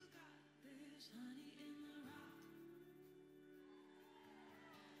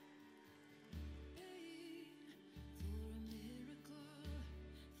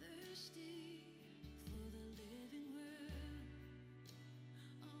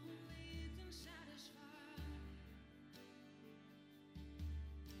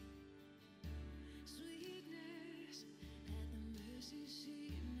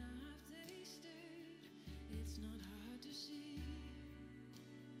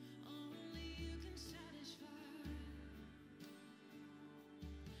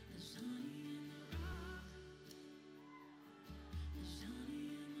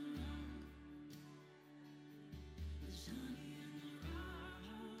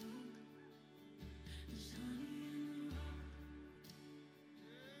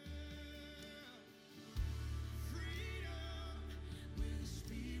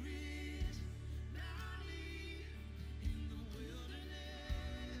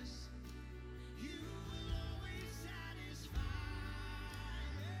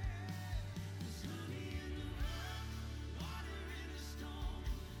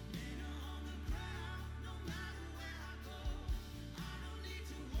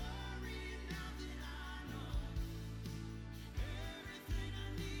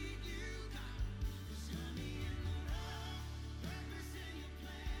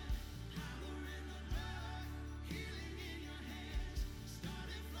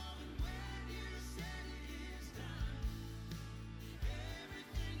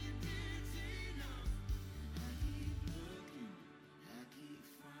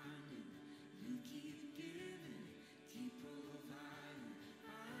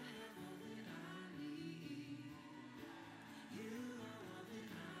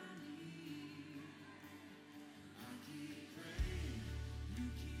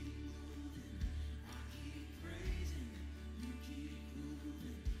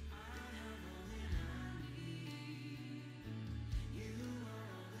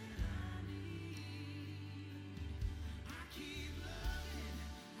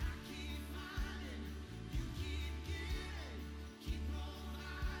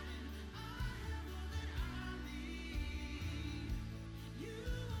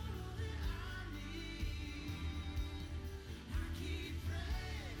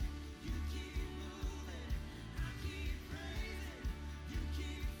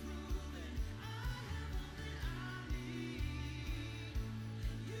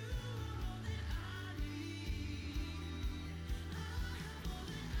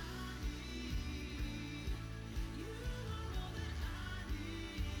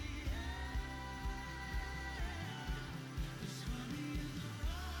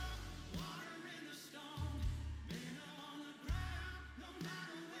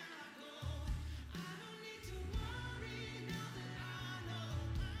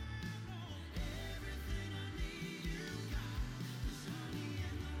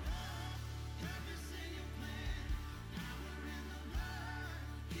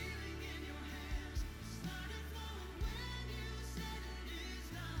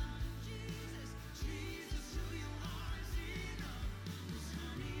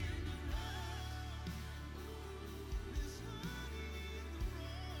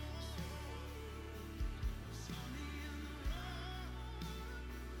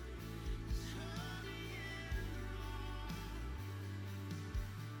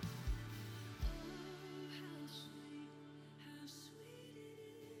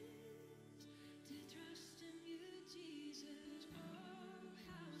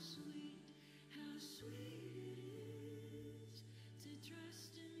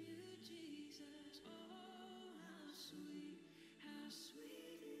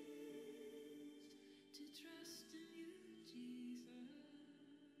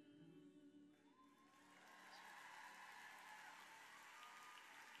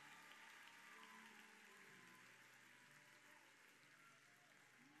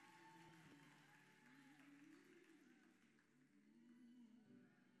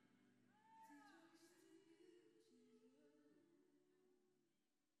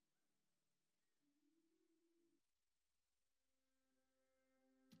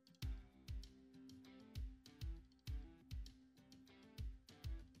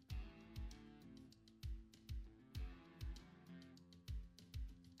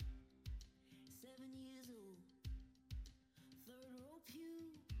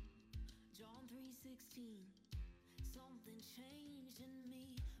16. Something changed in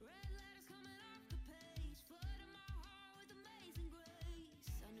me. Red letters coming off the page, flooding my heart with amazing grace.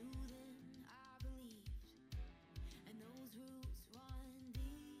 I knew then, I believed, and those roots run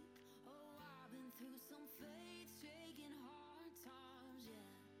deep. Oh, I've been through some faith-shaking hard times,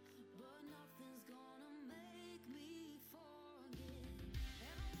 yeah, but nothing's gonna make me forget.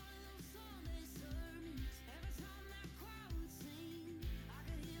 Every one of those Sunday sermons, every time that crowd would sing, I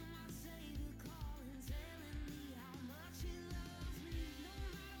could hear my Savior calling, telling me how much He loves me. No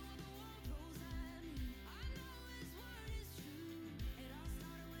matter what the world throws at me, I know His word is true. It all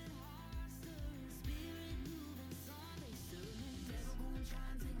started with heart stirring, spirit moving Sunday sermon. Devil gonna try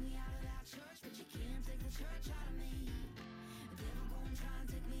and take me out of that church, but you can't take the church out of me. The devil gonna try and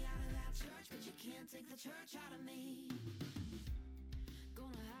take me out of that church, but you can't take the church out of me.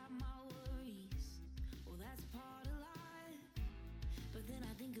 Gonna have my worries, well that's part of life. But then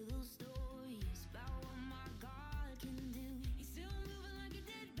I think of those stories about what my God can do. He's still moving like He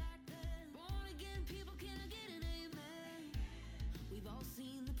did back then. Born again people can get an amen. We've all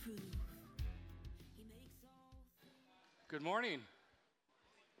seen the proof. He makes all things. Good morning.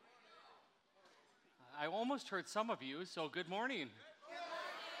 I almost heard some of you, so good morning.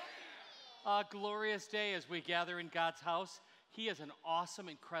 A glorious day as we gather in God's house. He is an awesome,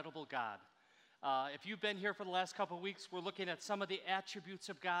 incredible God. If you've been here for the last couple of weeks, we're looking at some of the attributes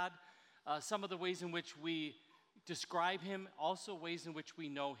of God, some of the ways in which we describe Him, also ways in which we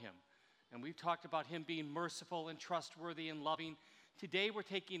know Him. And we've talked about Him being merciful and trustworthy and loving. Today we're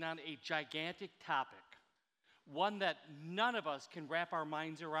taking on a gigantic topic, one that none of us can wrap our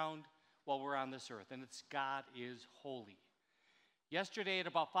minds around while we're on this earth, and it's God is holy. Yesterday at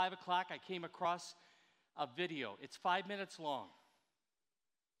about 5 o'clock, I came across a video. It's 5 minutes long.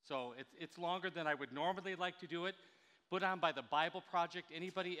 So it's longer than I would normally like to do it. Put on by the Bible Project.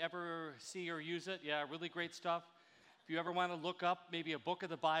 Anybody ever see or use it? Yeah, really great stuff. If you ever want to look up maybe a book of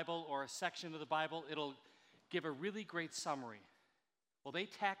the Bible or a section of the Bible, it'll give a really great summary. Well, they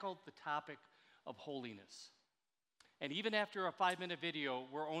tackled the topic of holiness. And even after a 5-minute video,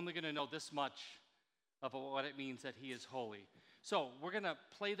 we're only going to know this much of what it means that He is holy. So we're going to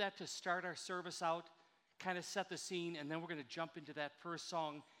play that to start our service out, kind of set the scene, and then we're going to jump into that first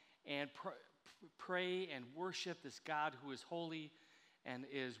song and pray and worship this God who is holy and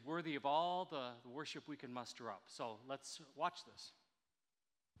is worthy of all the worship we can muster up. So let's watch this.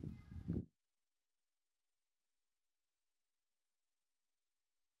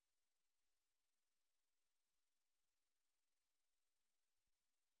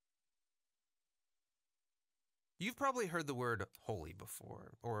 You've probably heard the word holy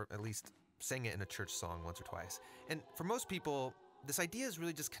before, or at least sang it in a church song once or twice. And for most people, this idea is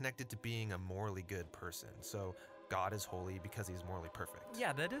really just connected to being a morally good person. So God is holy because He's morally perfect.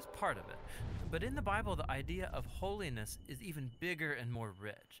 Yeah, that is part of it. But in the Bible, the idea of holiness is even bigger and more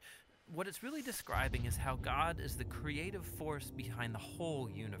rich. What it's really describing is how God is the creative force behind the whole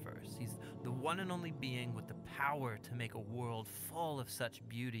universe. He's the one and only being with the power to make a world full of such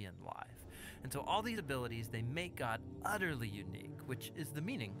beauty and life. And so all these abilities, they make God utterly unique, which is the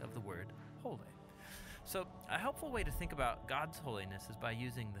meaning of the word holy. So a helpful way to think about God's holiness is by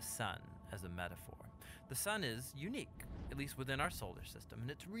using the sun as a metaphor. The sun is unique, at least within our solar system,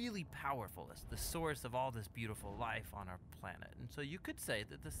 and it's really powerful. It's the source of all this beautiful life on our planet. And so you could say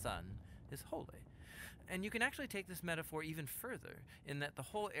that the sun is holy. And you can actually take this metaphor even further in that the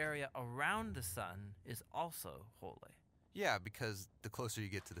whole area around the sun is also holy. Yeah, because the closer you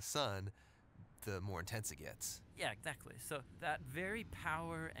get to the sun, the more intense it gets. Yeah, exactly. So that very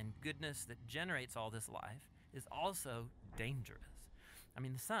power and goodness that generates all this life is also dangerous. I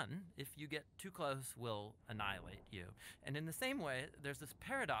mean, the sun, if you get too close, will annihilate you. And in the same way, there's this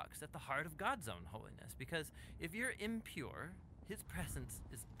paradox at the heart of God's own holiness, because if you're impure, His presence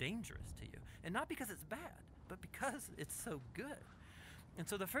is dangerous to you. And not because it's bad, but because it's so good. And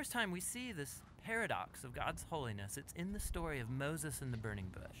so the first time we see this paradox of God's holiness, it's in the story of Moses and the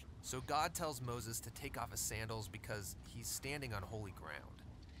burning bush. So God tells Moses to take off his sandals because he's standing on holy ground.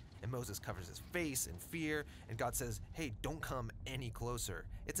 And Moses covers his face in fear, and God says, hey, don't come any closer.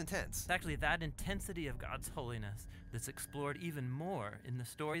 It's intense. It's actually that intensity of God's holiness that's explored even more in the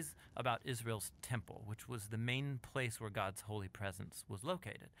stories about Israel's temple, which was the main place where God's holy presence was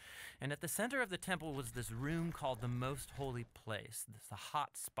located. And at the center of the temple was this room called the Most Holy Place, the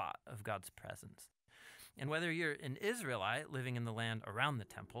hot spot of God's presence. And whether you're an Israelite living in the land around the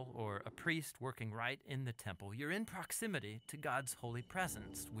temple or a priest working right in the temple, you're in proximity to God's holy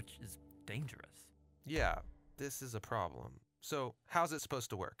presence, which is dangerous. Yeah, this is a problem. So how's it supposed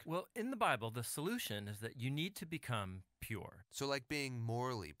to work? Well, in the Bible, the solution is that you need to become pure. So like being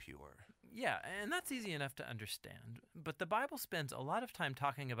morally pure. Yeah, and that's easy enough to understand. But the Bible spends a lot of time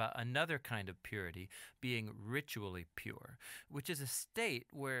talking about another kind of purity, being ritually pure, which is a state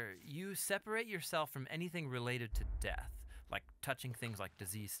where you separate yourself from anything related to death, like touching things like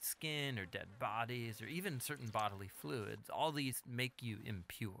diseased skin or dead bodies or even certain bodily fluids. All these make you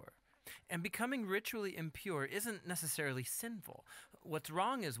impure. And becoming ritually impure isn't necessarily sinful. What's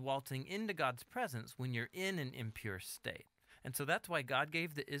wrong is waltzing into God's presence when you're in an impure state. And so that's why God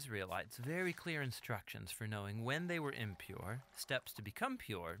gave the Israelites very clear instructions for knowing when they were impure, steps to become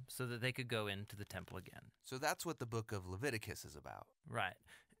pure, so that they could go into the temple again. So that's what the book of Leviticus is about. Right.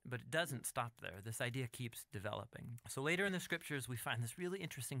 But it doesn't stop there. This idea keeps developing. So later in the scriptures, we find this really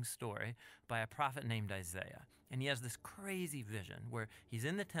interesting story by a prophet named Isaiah. And he has this crazy vision where he's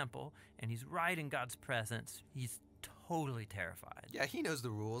in the temple and he's right in God's presence. He's totally terrified. Yeah, he knows the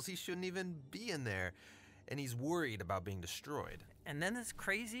rules. He shouldn't even be in there. And he's worried about being destroyed. And then this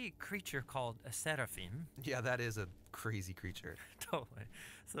crazy creature called a seraphim. Yeah, that is a crazy creature. Totally.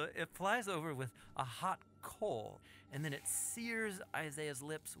 So it flies over with a hot coal, and then it sears Isaiah's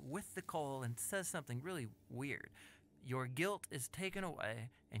lips with the coal and says something really weird. Your guilt is taken away,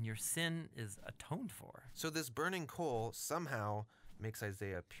 and your sin is atoned for. So this burning coal somehow makes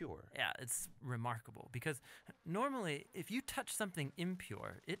Isaiah pure. Yeah, it's remarkable because normally if you touch something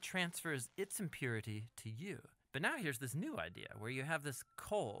impure, it transfers its impurity to you. But now here's this new idea where you have this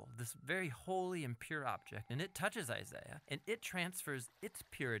coal, this very holy and pure object, and it touches Isaiah, and it transfers its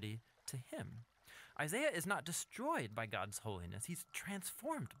purity to him. Isaiah is not destroyed by God's holiness. He's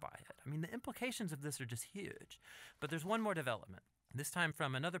transformed by it. I mean, the implications of this are just huge. But there's one more development, this time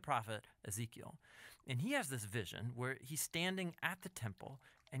from another prophet, Ezekiel. And he has this vision where he's standing at the temple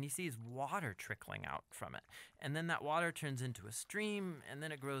and he sees water trickling out from it. And then that water turns into a stream, and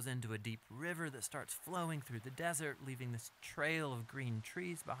then it grows into a deep river that starts flowing through the desert, leaving this trail of green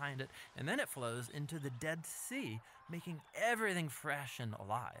trees behind it. And then it flows into the Dead Sea, making everything fresh and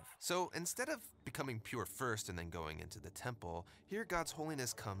alive. So instead of becoming pure first and then going into the temple, here God's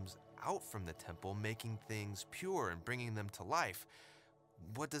holiness comes out from the temple, making things pure and bringing them to life.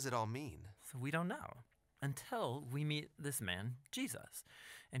 What does it all mean? So we don't know until we meet this man, Jesus.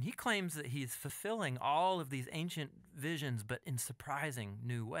 And he claims that he's fulfilling all of these ancient visions, but in surprising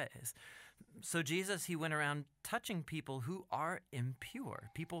new ways. So Jesus, he went around touching people who are impure,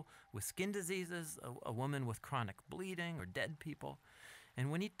 people with skin diseases, a woman with chronic bleeding, or dead people.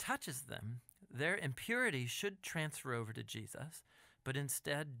 And when he touches them, their impurity should transfer over to Jesus, but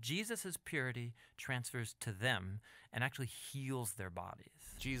instead, Jesus' purity transfers to them and actually heals their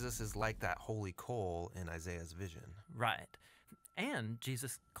bodies. Jesus is like that holy coal in Isaiah's vision. Right. And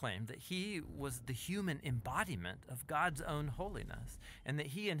Jesus claimed that he was the human embodiment of God's own holiness, and that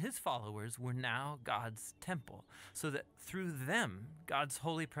he and his followers were now God's temple, so that through them, God's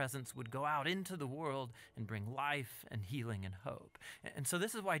holy presence would go out into the world and bring life and healing and hope. And so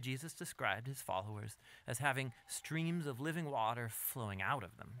this is why Jesus described his followers as having streams of living water flowing out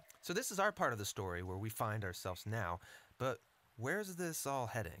of them. So this is our part of the story where we find ourselves now, but where's this all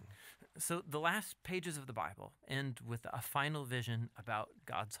heading? So the last pages of the Bible end with a final vision about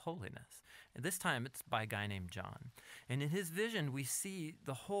God's holiness. And this time it's by a guy named John. And in his vision, we see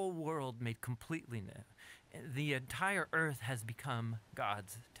the whole world made completely new. The entire earth has become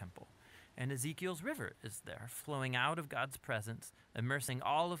God's temple. And Ezekiel's river is there, flowing out of God's presence, immersing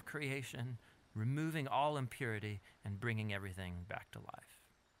all of creation, removing all impurity, and bringing everything back to life.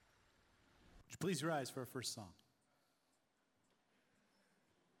 Would you please rise for our first song?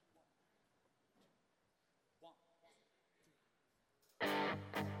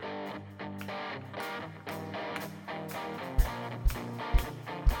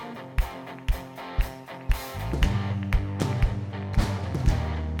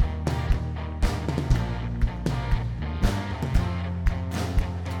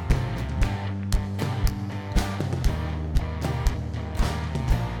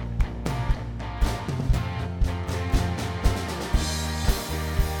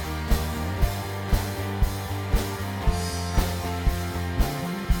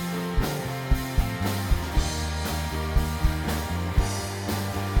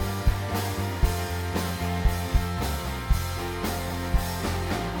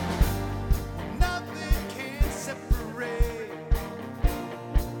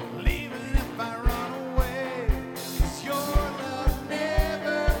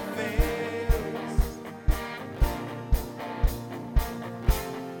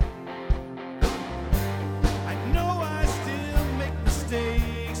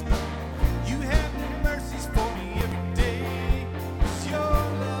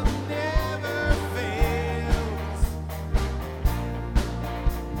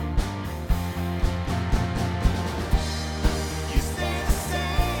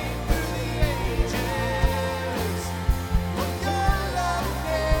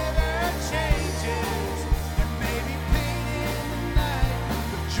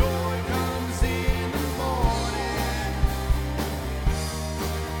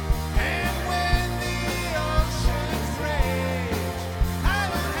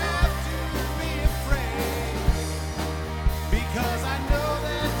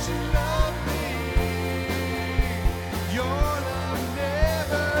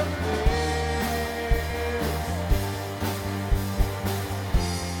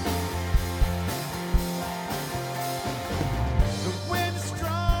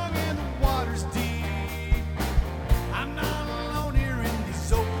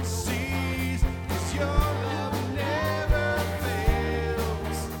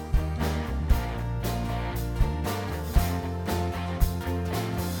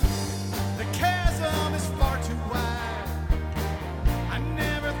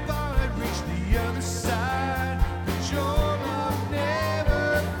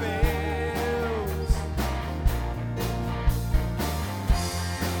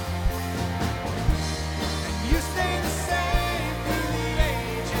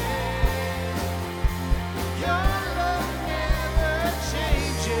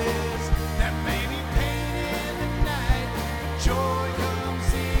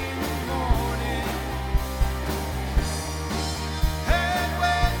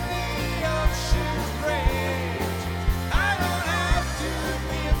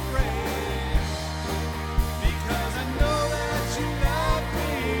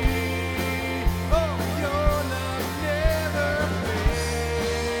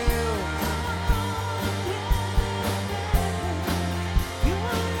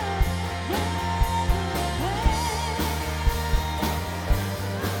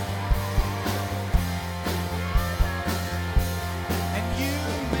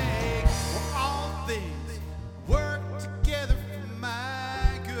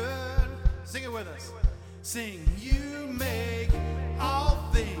 Sing, you make all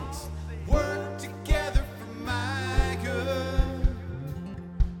things work together for my good.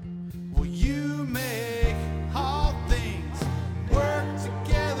 Well, you make all things work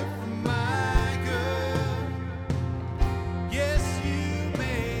together for my good. Yes, you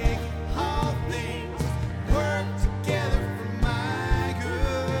make all things work together for my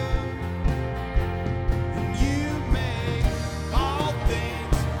good. And you make all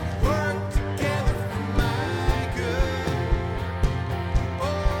things work together for my good.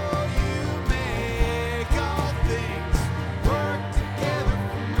 Oh, you make all things work together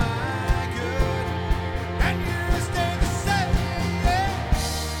for my good. And you stay the same.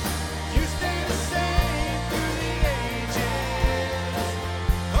 You stay the same through the ages.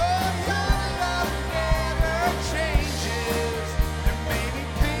 Oh, your love never changes. There may be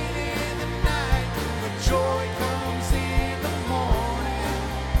pain in the night, but joy comes in the morning.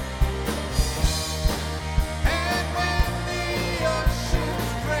 And when the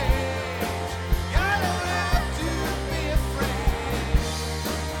oceans rage, I don't have to be afraid,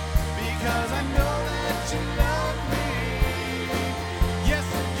 because I know that you love me. Yes,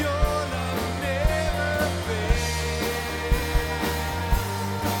 your love never fails.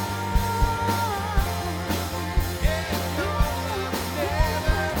 Yeah, your love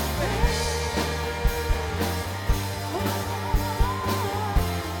never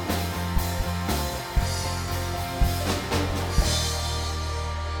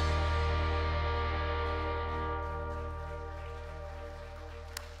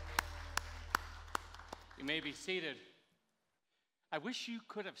You may be seated. I wish you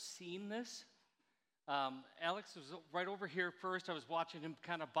could have seen this. Alex was right over here first. I was watching him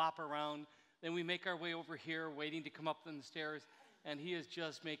kind of bop around. Then we make our way over here, waiting to come up the stairs, and he is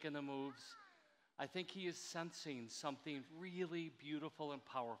just making the moves. I think he is sensing something really beautiful and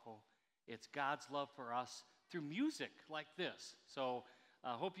powerful. It's God's love for us through music like this. So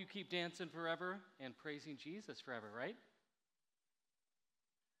I hope you keep dancing forever and praising Jesus forever, right?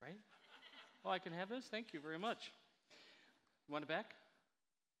 Right? Oh, I can have this? Thank you very much. You want it back?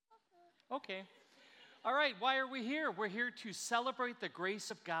 Okay. All right, why are we here? We're here to celebrate the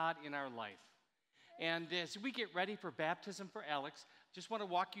grace of God in our life. And as we get ready for baptism for Alex, just want to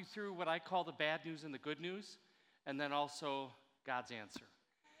walk you through what I call the bad news and the good news, and then also God's answer.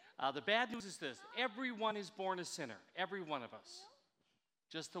 The bad news is this: everyone is born a sinner, every one of us,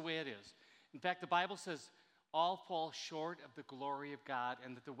 just the way it is. In fact, the Bible says all fall short of the glory of God,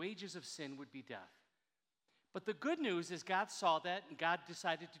 and that the wages of sin would be death. But the good news is God saw that, and God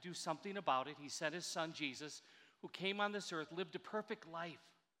decided to do something about it. He sent his son Jesus, who came on this earth, lived a perfect life,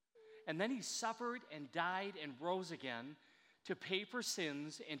 and then he suffered and died and rose again to pay for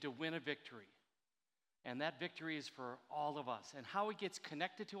sins and to win a victory. And that victory is for all of us. And how it gets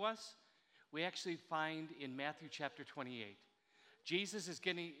connected to us, we actually find in Matthew chapter 28. Jesus is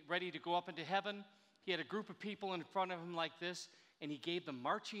getting ready to go up into heaven. He had a group of people in front of him like this, and he gave them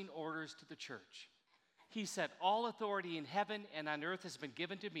marching orders to the church. He said, "All authority in heaven and on earth has been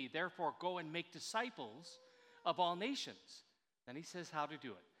given to me. Therefore, go and make disciples of all nations." Then he says how to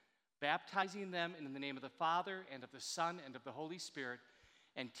do it: baptizing them in the name of the Father and of the Son and of the Holy Spirit,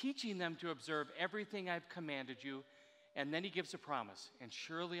 and teaching them to observe everything I've commanded you. And then he gives a promise: "And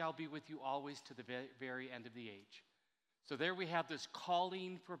surely I'll be with you always to the very end of the age." So there we have this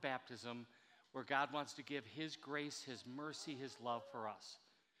calling for baptism, where God wants to give his grace, his mercy, his love for us.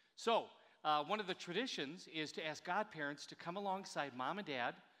 So one of the traditions is to ask godparents to come alongside mom and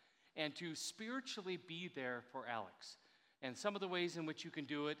dad and to spiritually be there for Alex. And some of the ways in which you can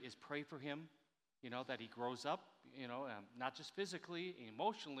do it is pray for him, that he grows up, not just physically,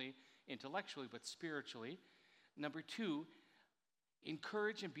 emotionally, intellectually, but spiritually. Number two,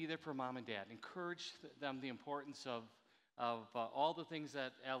 encourage and be there for mom and dad. Encourage them the importance of all the things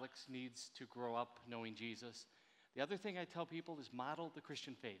that Alex needs to grow up knowing Jesus. The other thing I tell people is model the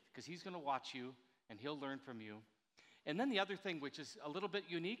Christian faith, because he's going to watch you and he'll learn from you. And then the other thing, which is a little bit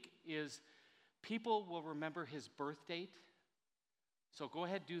unique, is people will remember his birth date. So go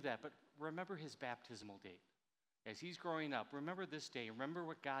ahead, do that, but remember his baptismal date. As he's growing up, remember this day. Remember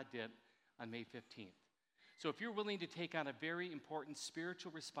what God did on May 15th. So if you're willing to take on a very important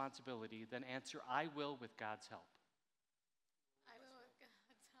spiritual responsibility, then answer, "I will," with God's help. I will with God's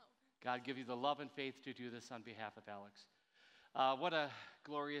help. God give you the love and faith to do this on behalf of Alex. What a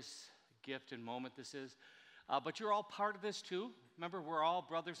glorious gift and moment this is. But you're all part of this too. Remember, we're all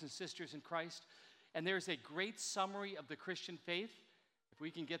brothers and sisters in Christ. And there's a great summary of the Christian faith. If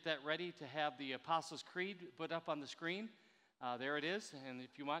we can get that ready to have the Apostles' Creed put up on the screen, there it is. And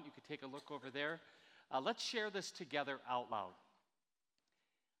if you want, you could take a look over there. Let's share this together out loud.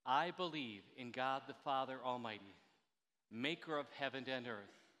 I believe in God the Father Almighty, maker of heaven and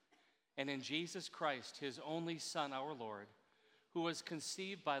earth, and in Jesus Christ, his only Son, our Lord, who was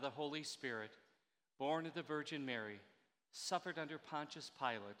conceived by the Holy Spirit, born of the Virgin Mary, suffered under Pontius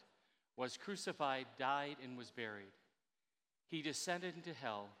Pilate, was crucified, died, and was buried. He descended into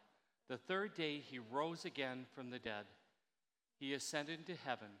hell. The third day he rose again from the dead. He ascended into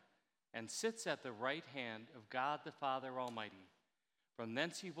heaven and sits at the right hand of God the Father Almighty. From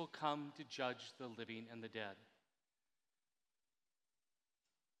thence he will come to judge the living and the dead.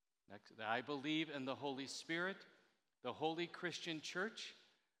 Next, I believe in the Holy Spirit, the holy Christian church,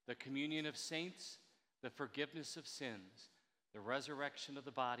 the communion of saints, the forgiveness of sins, the resurrection of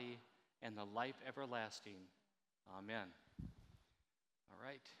the body, and the life everlasting. Amen. All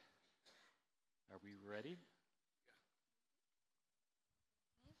right. Are we ready?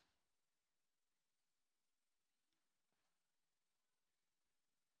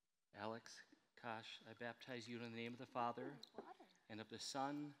 Alex, Kosh, I baptize you in the name of the Father, and of the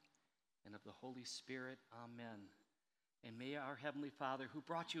Son, and of the Holy Spirit. Amen. And may our Heavenly Father, who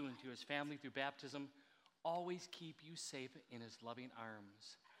brought you into his family through baptism, always keep you safe in his loving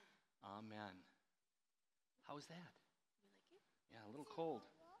arms. Amen. How is that? Yeah, a little cold.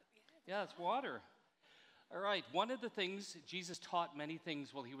 Yeah, it's water. All right, one of the things, Jesus taught many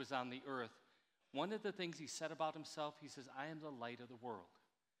things while he was on the earth. One of the things he said about himself, he says, I am the light of the world.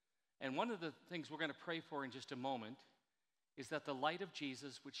 And one of the things we're going to pray for in just a moment is that the light of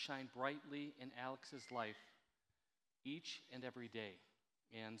Jesus would shine brightly in Alex's life each and every day.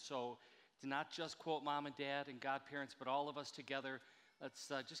 And so to not just quote mom and dad and godparents, but all of us together,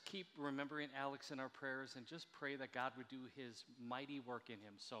 let's just keep remembering Alex in our prayers and just pray that God would do his mighty work in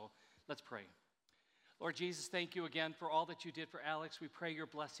him. So let's pray. Lord Jesus, thank you again for all that you did for Alex. We pray your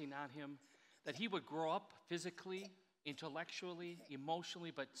blessing on him, that he would grow up physically, intellectually,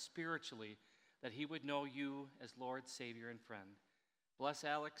 emotionally, but spiritually, that he would know you as Lord, Savior, and friend. Bless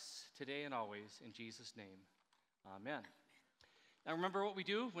Alex today and always, in Jesus' name. Amen. Now remember what we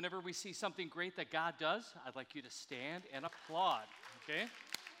do whenever we see something great that God does. I'd like you to stand and applaud, okay?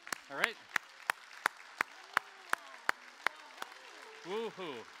 All right?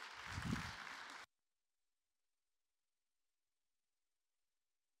 Woo-hoo.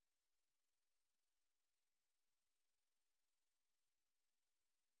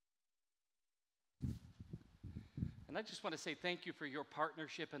 And I just want to say thank you for your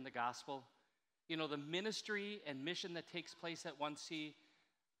partnership in the gospel. You know, the ministry and mission that takes place at 1C,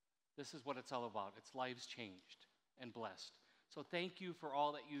 this is what it's all about. It's lives changed and blessed. So thank you for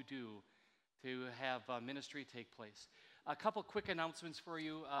all that you do to have ministry take place. A couple quick announcements for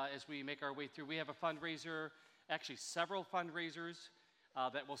you as we make our way through. We have a fundraiser, actually several fundraisers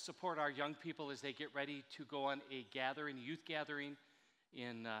that will support our young people as they get ready to go on a gathering, youth gathering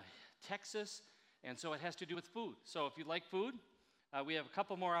in Texas. And so it has to do with food. So if you like food, we have a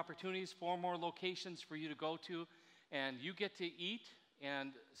couple more opportunities, 4 more locations for you to go to, and you get to eat,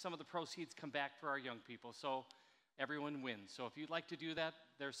 and some of the proceeds come back for our young people. So everyone wins. So if you'd like to do that,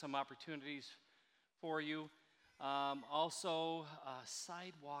 there's some opportunities for you. Also,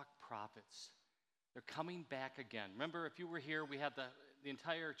 Sidewalk Prophets. They're coming back again. Remember, if you were here, we had the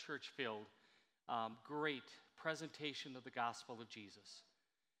entire church filled. Great presentation of the gospel of Jesus.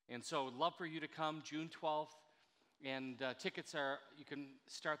 And so I'd love for you to come June 12th. And tickets you can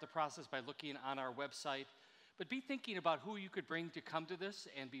start the process by looking on our website. But be thinking about who you could bring to come to this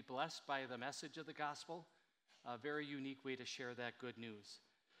and be blessed by the message of the gospel. A very unique way to share that good news.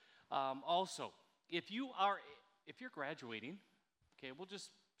 Also, if you're graduating, okay, we'll just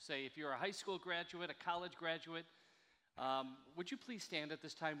say if you're a high school graduate, a college graduate, would you please stand at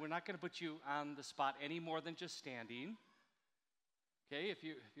this time? We're not going to put you on the spot any more than just standing. Okay, if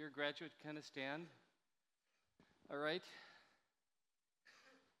you're a graduate, kind of stand. All right.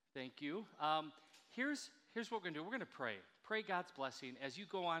 Thank you. Here's what we're going to do. We're going to pray. Pray God's blessing as you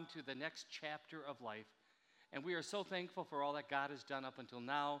go on to the next chapter of life. And we are so thankful for all that God has done up until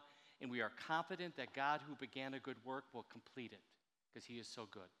now. And we are confident that God who began a good work will complete it because he is so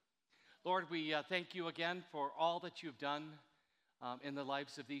good. Lord, we thank you again for all that you've done in the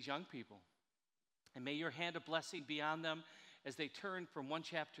lives of these young people. And may your hand of blessing be on them as they turn from one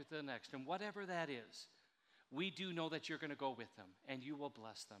chapter to the next. And whatever that is, we do know that you're going to go with them and you will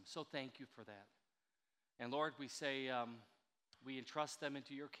bless them. So thank you for that. And Lord, we say we entrust them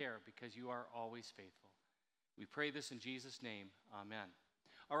into your care because you are always faithful. We pray this in Jesus' name. Amen.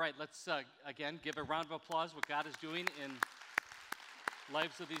 All right, let's again give a round of applause what God is doing in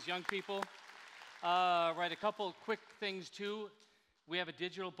lives of these young people. Right, a couple quick things too. We have a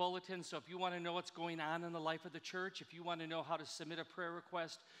digital bulletin, so if you want to know what's going on in the life of the church, if you want to know how to submit a prayer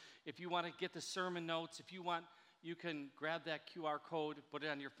request, if you want to get the sermon notes, if you want, you can grab that QR code, put it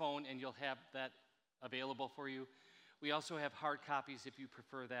on your phone, and you'll have that available for you. We also have hard copies if you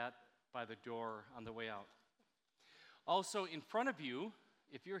prefer that by the door on the way out. Also, in front of you,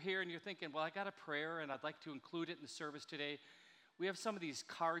 if you're here and you're thinking, well, I got a prayer and I'd like to include it in the service today, we have some of these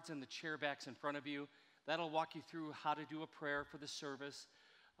cards in the chair backs in front of you. That'll walk you through how to do a prayer for the service.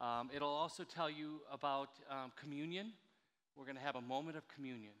 It'll also tell you about communion. We're going to have a moment of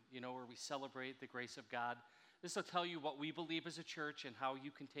communion, where we celebrate the grace of God. This will tell you what we believe as a church and how you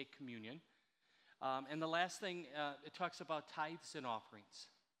can take communion. And the last thing, it talks about tithes and offerings.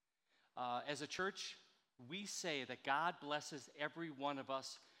 As a church, we say that God blesses every one of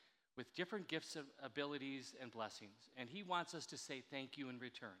us with different gifts, abilities, and blessings. And he wants us to say thank you in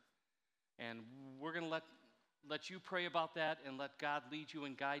return. And we're going to let you pray about that and let God lead you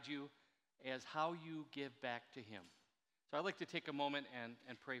and guide you as how you give back to him. So I'd like to take a moment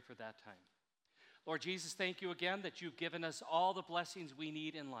and pray for that time. Lord Jesus, thank you again that you've given us all the blessings we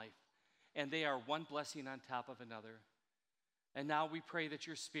need in life. And they are one blessing on top of another. And now we pray that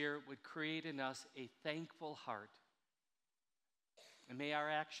your Spirit would create in us a thankful heart. And may our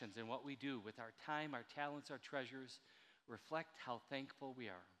actions and what we do with our time, our talents, our treasures reflect how thankful we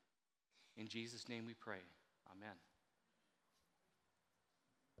are. In Jesus' name we pray. Amen.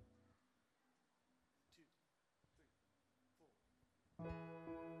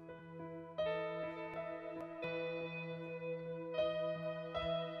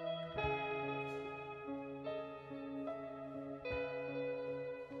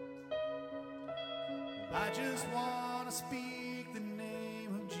 I just want to speak the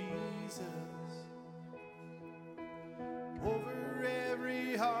name of Jesus over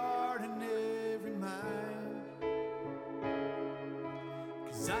every heart and every mind.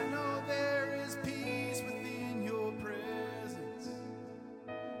 'Cause I know there is peace within your presence.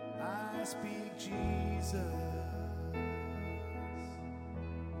 I speak Jesus.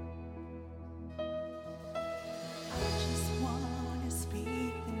 I just want to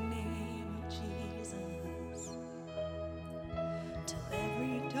speak the name of Jesus till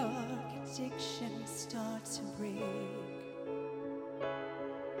every dark addiction starts to break,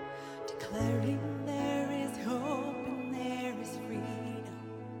 declaring there is hope and there is freedom.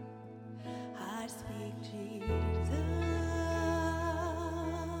 I speak Jesus,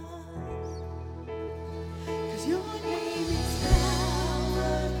 'cause your name is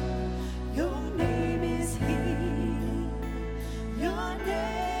power, your name is healing, your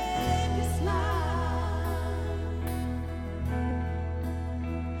name is life.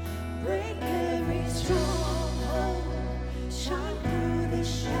 Break every stronghold, shine through the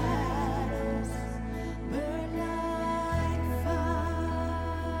shadows, burn like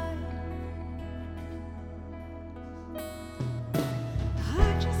fire. I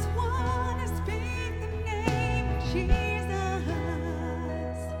just want to speak the name of Jesus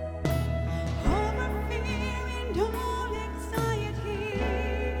over fear and all anxiety,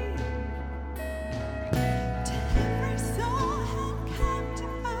 to every soul held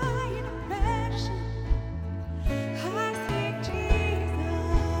captive by depression. I speak Jesus,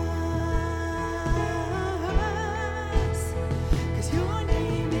 'cause your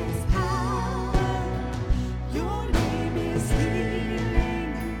name is power, your name is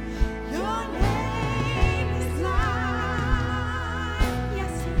healing, your name is life.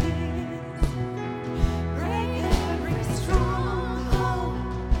 Yes, it is. Break every stronghold,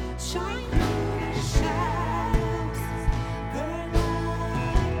 shine through the shadows, burn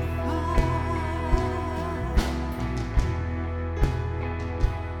like fire.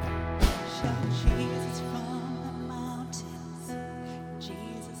 Shout Jesus from the mountains,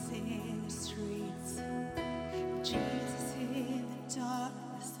 Jesus in the streets, Jesus in the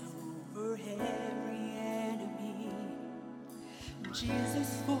darkness over every enemy. Jesus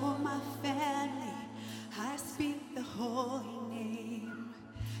for my family, I speak the holy name,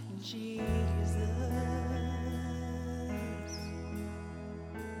 Jesus.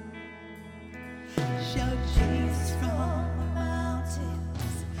 Shout Jesus from the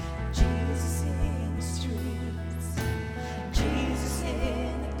mountains, Jesus in the streets, Jesus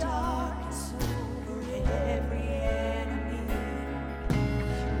in the darkness over every enemy.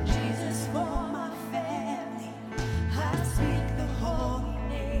 Jesus for my family, I speak the holy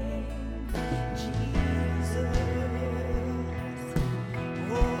name, Jesus.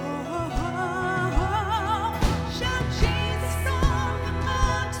 Oh,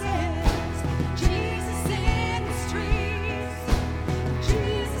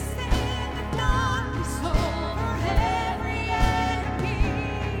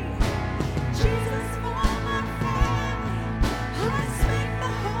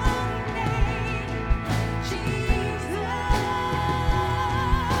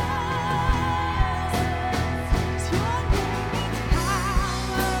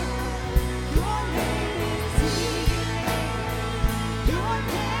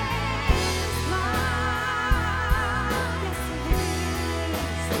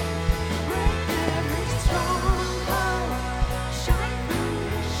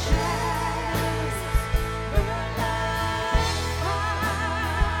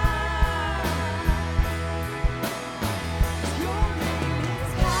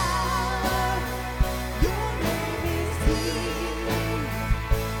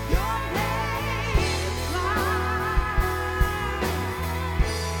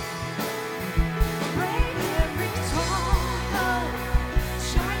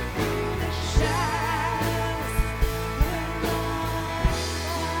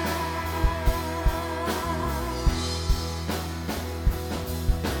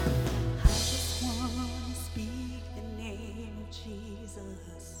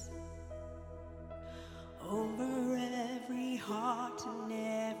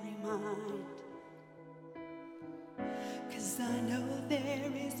 I know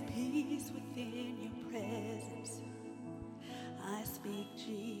there is peace within your presence. I speak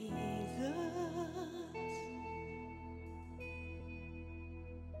Jesus.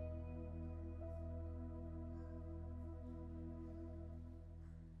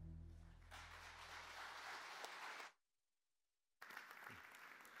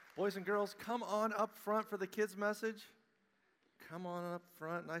 Boys and girls, come on up front for the kids' message. Come on up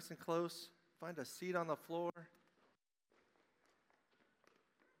front, nice and close. Find a seat on the floor.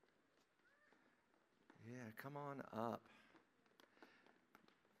 Yeah, come on up.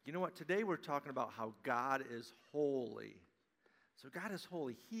 You know what? Today we're talking about how God is holy. So God is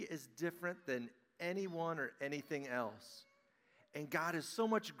holy. He is different than anyone or anything else. And God is so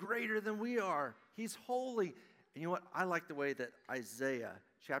much greater than we are. He's holy. And you know what? I like the way that Isaiah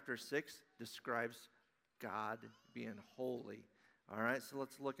chapter 6 describes God being holy. All right, so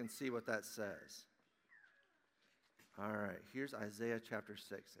let's look and see what that says. All right, here's Isaiah chapter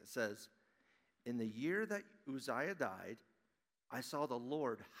 6. It says, "In the year that Uzziah died, I saw the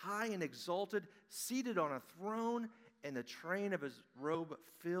Lord high and exalted, seated on a throne, and the train of his robe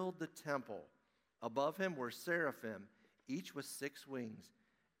filled the temple. Above him were seraphim, each with 6 wings.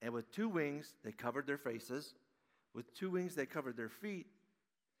 And with 2 wings they covered their faces. With 2 wings they covered their feet.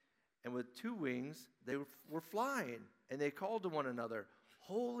 And with 2 wings they were flying. And they called to one another,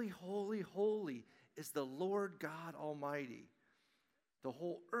 'Holy, holy, holy is the Lord God Almighty. The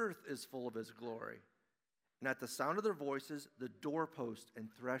whole earth is full of his glory.' And at the sound of their voices, the doorpost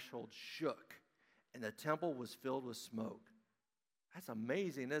and threshold shook, and the temple was filled with smoke." That's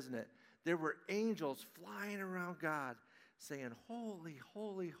amazing, isn't it? There were angels flying around God, saying, "Holy,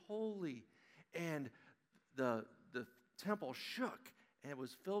 holy, holy." And the temple shook, and it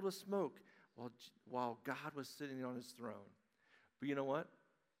was filled with smoke while God was sitting on his throne. But you know what?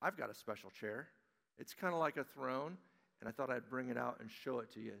 I've got a special chair. It's kind of like a throne, and I thought I'd bring it out and show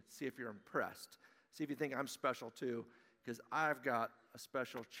it to you, see if you're impressed. See if you think I'm special too, because I've got a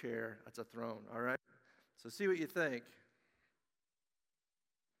special chair that's a throne, all right? So see what you think.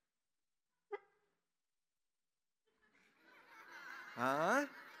 Huh?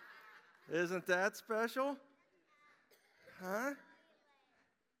 Isn't that special? Huh?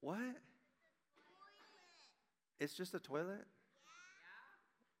 What? It's just a toilet?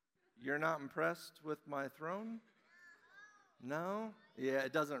 You're not impressed with my throne? No? Yeah,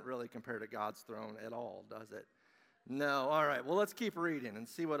 it doesn't really compare to God's throne at all, does it? No. All right. Well, let's keep reading and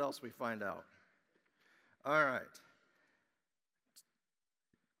see what else we find out. All right.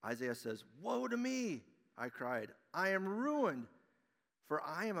 Isaiah says, "Woe to me," I cried. "I am ruined, for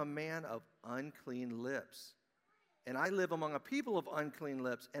I am a man of unclean lips. And I live among a people of unclean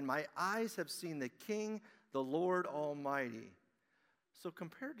lips, and my eyes have seen the King, the Lord Almighty." So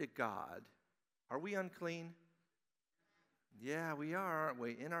compared to God, are we unclean? Yeah, we are, aren't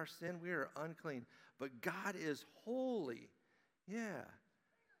we? In our sin, we are unclean. But God is holy. Yeah.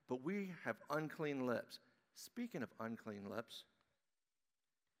 But we have unclean lips. Speaking of unclean lips,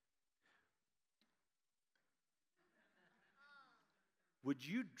 would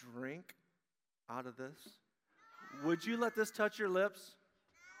you drink out of this? Would you let this touch your lips?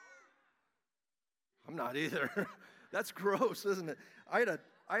 I'm not either. That's gross, isn't it? I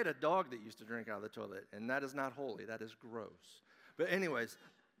had a dog that used to drink out of the toilet, and that is not holy. That is gross. But anyways,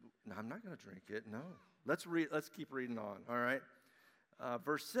 no, I'm not going to drink it. No. Let's keep reading on, all right?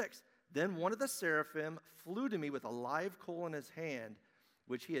 Verse 6, "Then one of the seraphim flew to me with a live coal in his hand,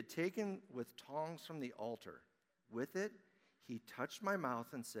 which he had taken with tongs from the altar. With it, he touched my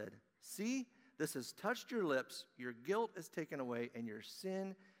mouth and said, 'See, this has touched your lips. Your guilt is taken away, and your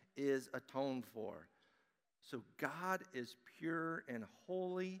sin is atoned for.'" So God is pure and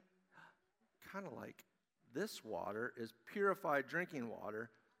holy, kind of like this water is purified drinking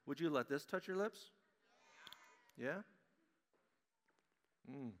water. Would you let this touch your lips? Yeah?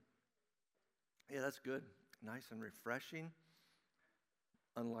 Yeah, that's good. Nice and refreshing.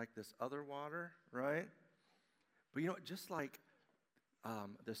 Unlike this other water, right? But you know what? Just like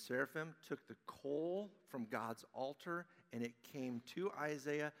the seraphim took the coal from God's altar and it came to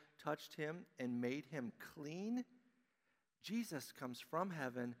Isaiah, touched him, and made him clean, Jesus comes from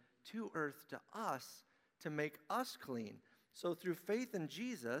heaven to earth to us to make us clean. So through faith in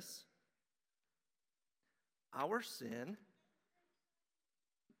Jesus, our sin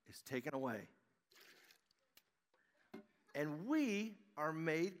is taken away. And we are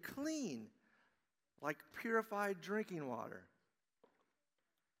made clean, like purified drinking water.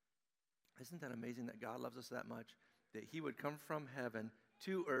 Isn't that amazing that God loves us that much? That he would come from heaven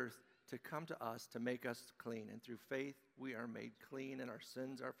to earth to come to us to make us clean. And through faith, we are made clean and our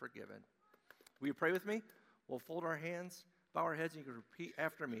sins are forgiven. Will you pray with me? We'll fold our hands bow our heads and you can repeat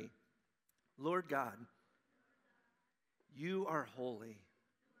after me. Lord God, you are holy,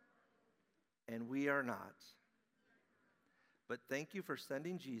 and we are not. But thank you for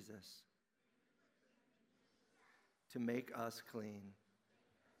sending Jesus to make us clean.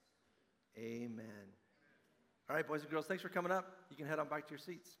 Amen. All right, boys and girls, thanks for coming up. You can head on back to your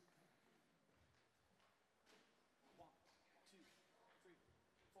seats.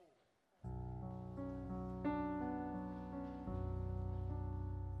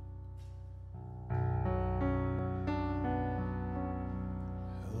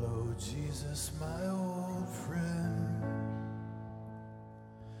 Hello, Jesus, my old friend.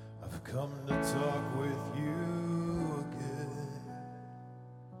 I've come to talk with you again.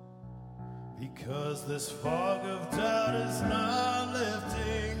 Because this fog of doubt is not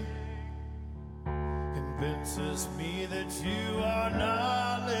lifting, convinces me that you are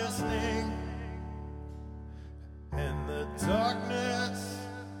not listening. And the darkness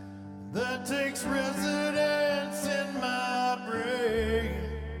that takes residence in my brain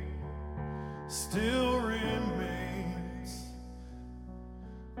still remains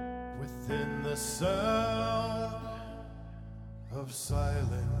within the sound of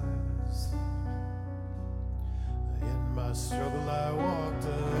silence. In my struggle I walked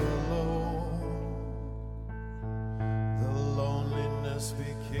alone. The loneliness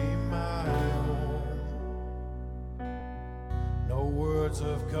became my home. No words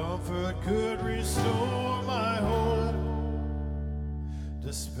of comfort could restore my hope.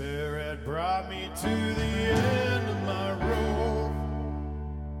 Despair had brought me to the end of my rope.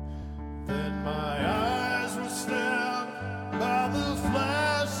 Then my eyes were stabbed by the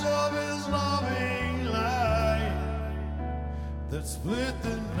flash of his loving light that split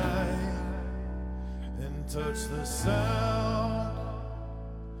the night and touched the sound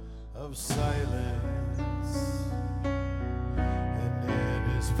of silence. And in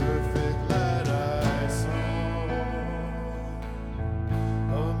his perfect light I saw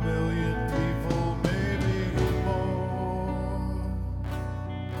a million people, maybe more.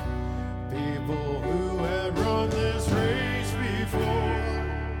 People who had run this race before.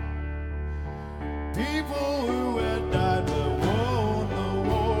 People who had died but won the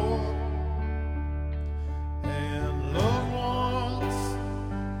war. And loved ones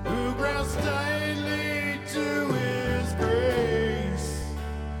who grasped tightly to his grace,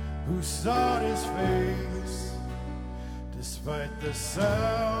 who sought his face despite the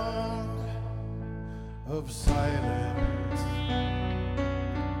sound of silence.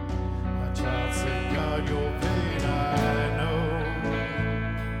 My child said, God, your pain I know.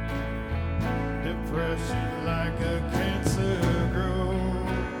 Depression like a cancer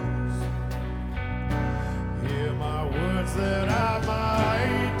grows. Hear my words that I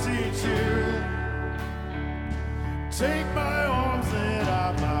might teach you. Take my arms that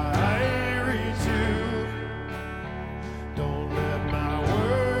I might reach you. Don't let my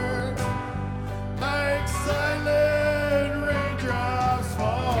words like silent raindrops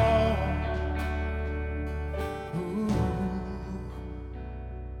fall. Ooh,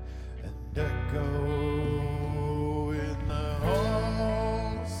 and echo in the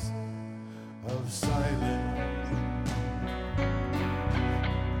halls of silence.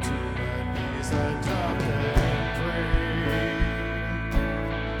 To my knees I dropped and prayed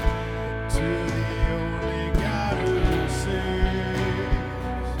to the only God who saves.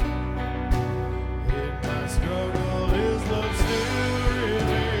 In my struggle his love still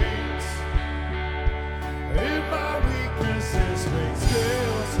remains. In my weakness his strength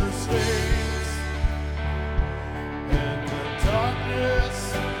still sustains. And the darkness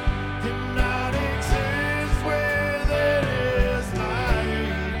cannot exist where there is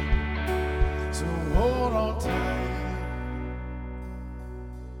light. So hold on tight.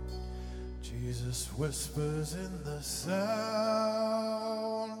 Jesus whispers in the sound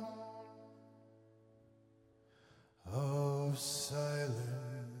of silence.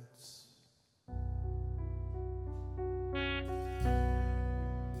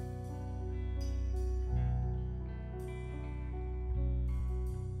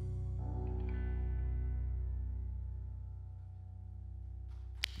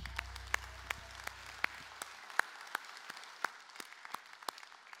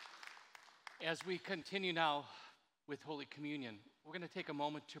 As we continue now with Holy Communion, we're going to take a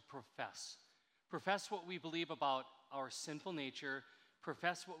moment to profess. Profess what we believe about our sinful nature,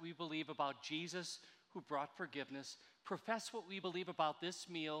 profess what we believe about Jesus who brought forgiveness, profess what we believe about this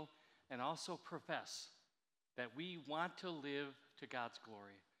meal, and also profess that we want to live to God's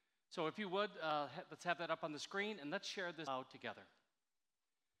glory. So if you would, let's have that up on the screen, and let's share this out together.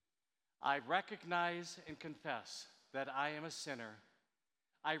 I recognize and confess that I am a sinner.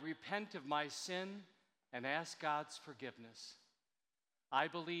 I repent of my sin and ask God's forgiveness. I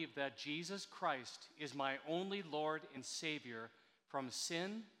believe that Jesus Christ is my only Lord and Savior from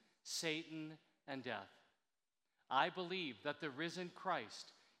sin, Satan, and death. I believe that the risen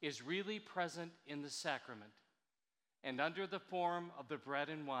Christ is really present in the sacrament, and under the form of the bread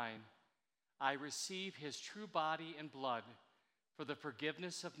and wine, I receive his true body and blood for the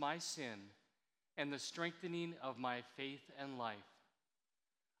forgiveness of my sin and the strengthening of my faith and life.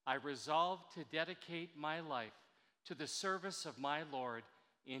 I resolve to dedicate my life to the service of my Lord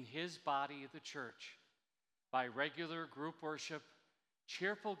in his body, the church, by regular group worship,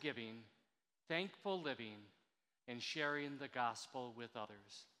 cheerful giving, thankful living, and sharing the gospel with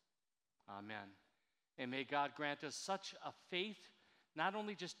others. Amen. And may God grant us such a faith, not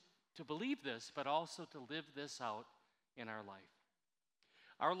only just to believe this, but also to live this out in our life.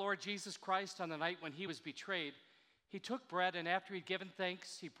 Our Lord Jesus Christ, on the night when he was betrayed, he took bread, and after he'd given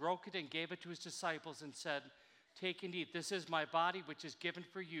thanks, he broke it and gave it to his disciples and said, "Take and eat. This is my body, which is given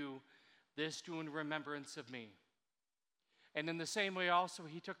for you. This do in remembrance of me." And in the same way also,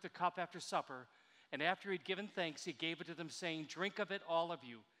 he took the cup after supper, and after he'd given thanks, he gave it to them, saying, "Drink of it, all of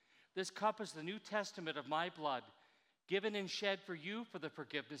you. This cup is the New Testament of my blood, given and shed for you for the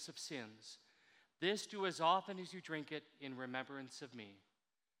forgiveness of sins. This do as often as you drink it in remembrance of me.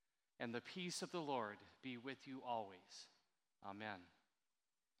 And the peace of the Lord be with you always." Amen.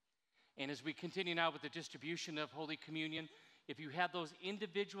 And as we continue now with the distribution of Holy Communion, if you have those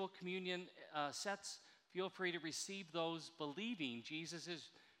individual communion sets, feel free to receive those, believing Jesus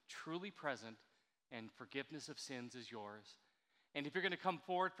is truly present and forgiveness of sins is yours. And if you're going to come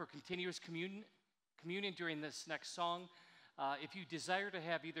forward for continuous communion during this next song, if you desire to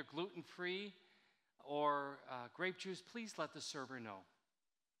have either gluten-free or grape juice, please let the server know.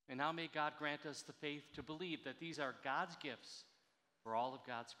 And now may God grant us the faith to believe that these are God's gifts for all of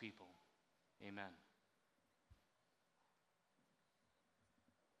God's people. Amen.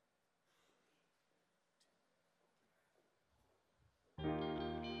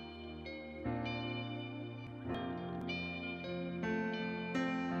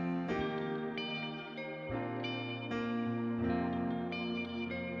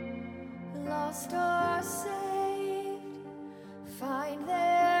 Lost or saved, find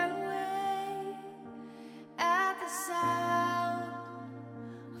their way at the sound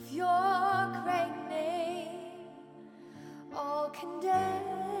of your great name. All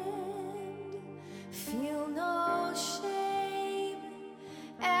condemned, feel no shame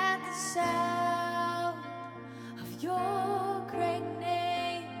at the sound of your great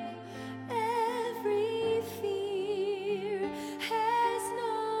name. Every fear has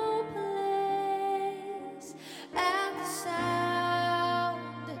no place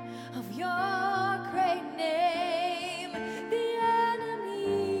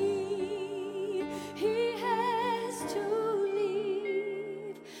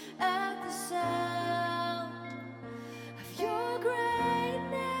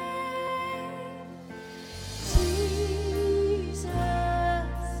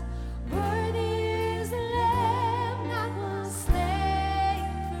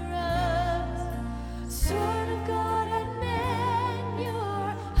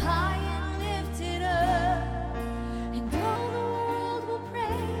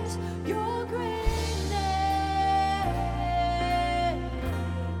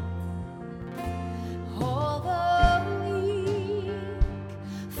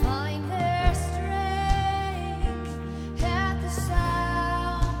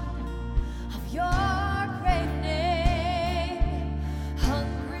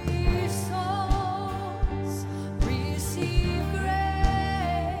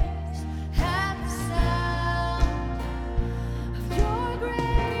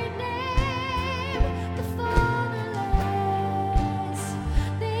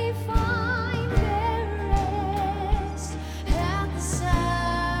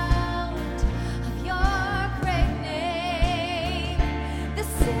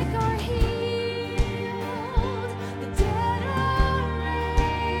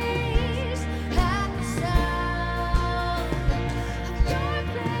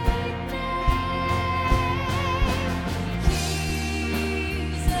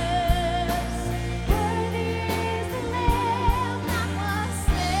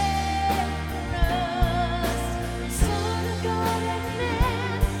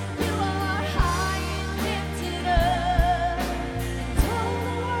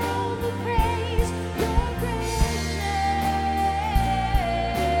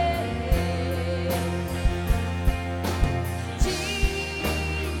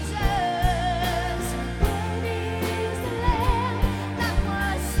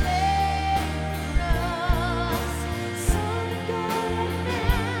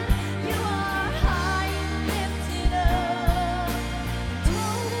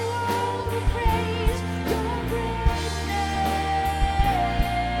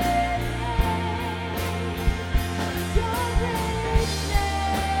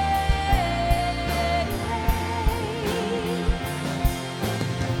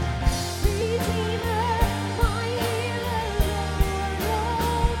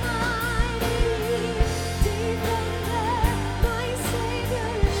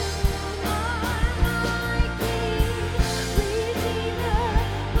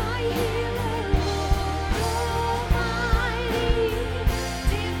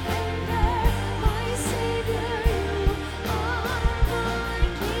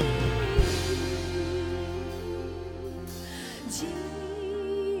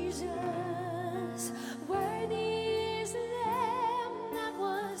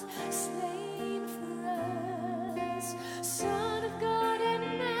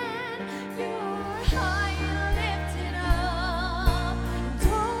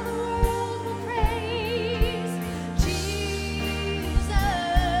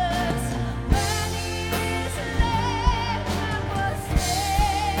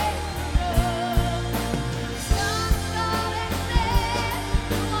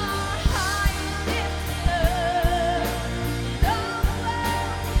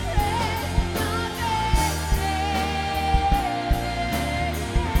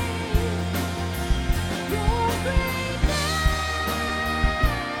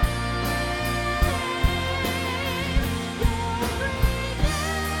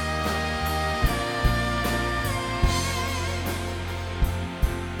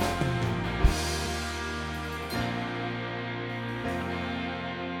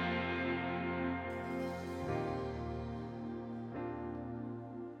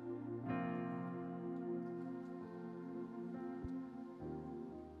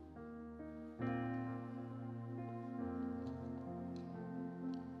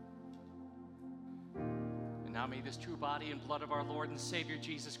Now may this true body and blood of our Lord and Savior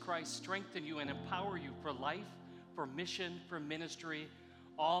Jesus Christ strengthen you and empower you for life, for mission, for ministry,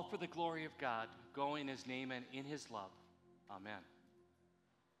 all for the glory of God. Go in his name and in his love. Amen.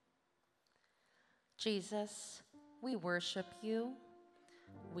 Jesus, we worship you.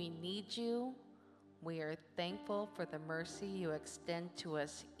 We need you. We are thankful for the mercy you extend to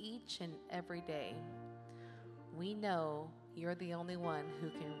us each and every day. We know you're the only one who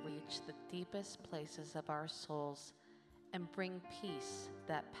can reach the deepest places of our souls and bring peace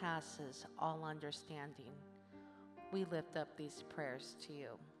that passes all understanding. We lift up these prayers to you.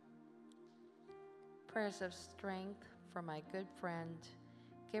 Prayers of strength for my good friend.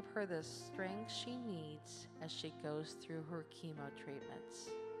 Give her the strength she needs as she goes through her chemo treatments.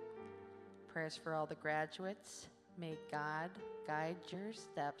 Prayers for all the graduates. May God guide your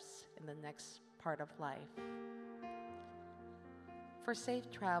steps in the next part of life. For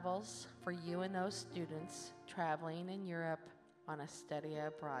safe travels for UNO students traveling in Europe on a study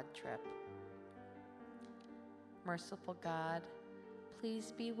abroad trip. Merciful God,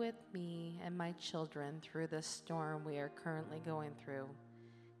 please be with me and my children through the storm we are currently going through.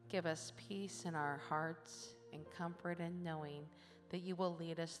 Give us peace in our hearts and comfort in knowing that you will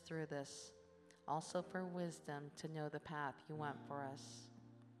lead us through this. Also for wisdom to know the path you want for us.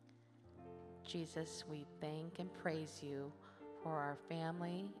 Jesus, we thank and praise you for our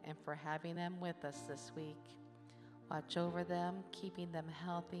family and for having them with us this week. Watch over them, keeping them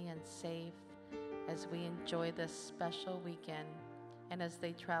healthy and safe as we enjoy this special weekend and as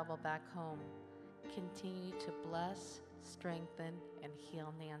they travel back home. Continue to bless, strengthen, and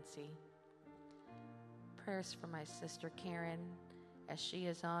heal Nancy. Prayers for my sister Karen as she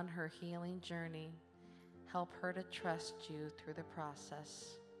is on her healing journey. Help her to trust you through the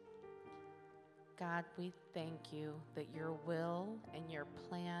process. God, we thank you that your will and your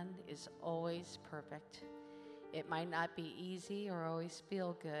plan is always perfect. It might not be easy or always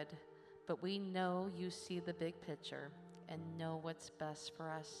feel good, but we know you see the big picture and know what's best for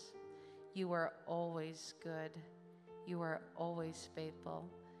us. You are always good. You are always faithful.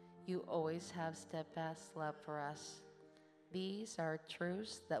 You always have steadfast love for us. These are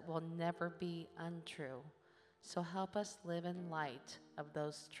truths that will never be untrue. So help us live in light of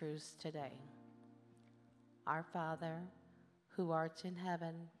those truths today. Our Father, who art in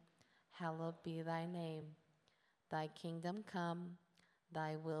heaven, hallowed be thy name. Thy kingdom come,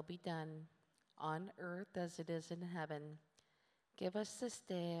 thy will be done, on earth as it is in heaven. Give us this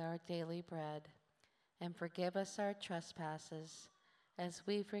day our daily bread, and forgive us our trespasses, as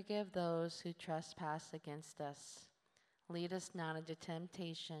we forgive those who trespass against us. Lead us not into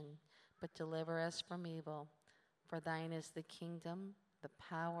temptation, but deliver us from evil. For thine is the kingdom, the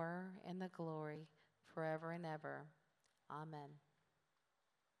power, and the glory, forever and ever. Amen.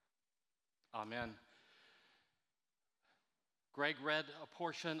 Amen. Greg read a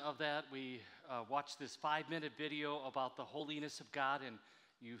portion of that. We watched this 5-minute video about the holiness of God, and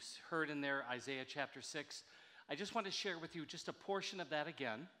you heard in there Isaiah chapter 6. I just want to share with you just a portion of that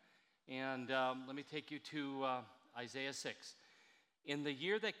again. And let me take you to Isaiah 6. In the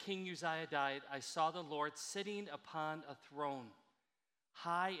year that King Uzziah died, I saw the Lord sitting upon a throne,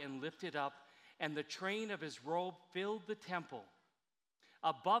 high and lifted up, and the train of his robe filled the temple.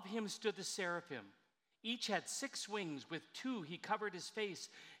 Above him stood the seraphim. Each had 6 wings. With 2 he covered his face,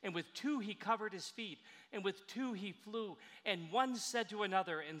 and with 2 he covered his feet, and with 2 he flew. And one said to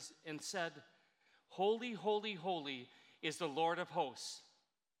another and said, Holy, holy, holy is the Lord of hosts.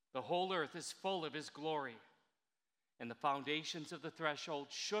 The whole earth is full of his glory. And the foundations of the threshold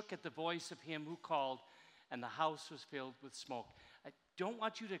shook at the voice of him who called, and the house was filled with smoke. I don't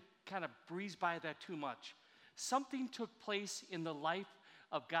want you to kind of breeze by that too much. Something took place in the life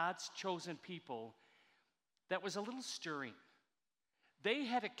of God's chosen people that was a little stirring. They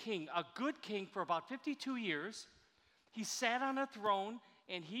had a king, a good king, for about 52 years. He sat on a throne,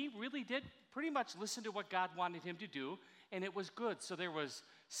 and he really did pretty much listen to what God wanted him to do, and it was good. So there was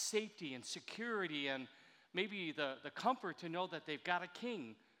safety and security and maybe the comfort to know that they've got a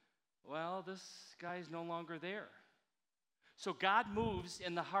king. Well, this guy's no longer there. So God moves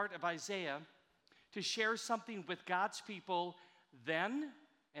in the heart of Isaiah to share something with God's people then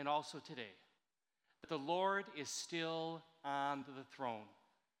and also today. The Lord is still on the throne.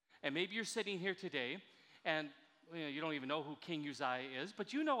 And maybe you're sitting here today and you don't even know who King Uzziah is,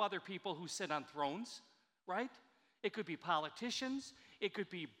 but you know other people who sit on thrones, right? It could be politicians, it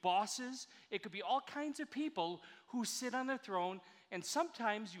could be bosses, it could be all kinds of people who sit on a throne, and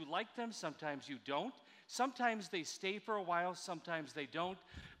sometimes you like them, sometimes you don't. Sometimes they stay for a while, sometimes they don't.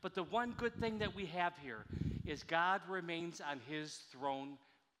 But the one good thing that we have here is God remains on his throne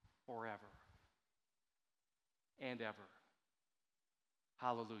forever. and ever.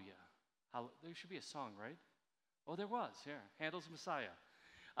 Hallelujah. There should be a song, right? Oh, there was, yeah. Handel's Messiah.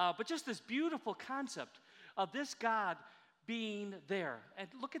 But just this beautiful concept of this God being there. And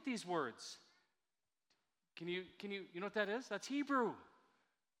look at these words. You know what that is? That's Hebrew.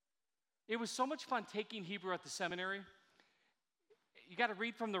 It was so much fun taking Hebrew at the seminary. You got to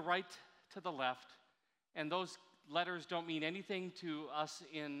read from the right to the left, and those letters don't mean anything to us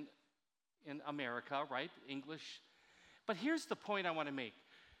in America, right? English. But here's the point I want to make.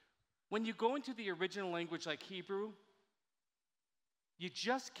 When you go into the original language like Hebrew, you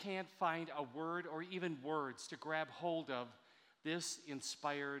just can't find a word or even words to grab hold of this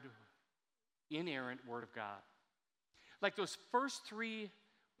inspired, inerrant Word of God. Like those first three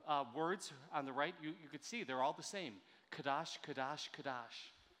words on the right, you could see they're all the same. Kadash, Kadash,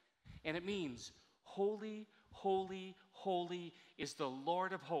 Kadash. And it means holy, holy, holy is the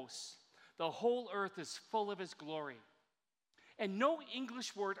Lord of hosts. The whole earth is full of his glory. And no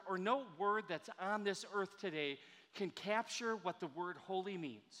English word or no word that's on this earth today can capture what the word holy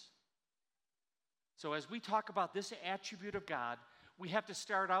means. So as we talk about this attribute of God, we have to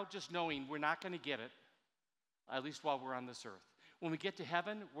start out just knowing we're not going to get it, at least while we're on this earth. When we get to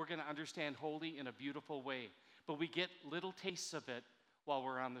heaven, we're going to understand holy in a beautiful way, but we get little tastes of it while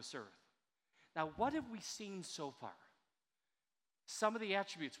we're on this earth. Now, what have we seen so far? Some of the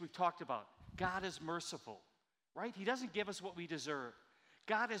attributes we've talked about. God is merciful, right? He doesn't give us what we deserve.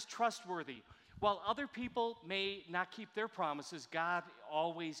 God is trustworthy. While other people may not keep their promises, God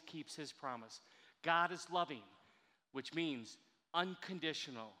always keeps his promise. God is loving, which means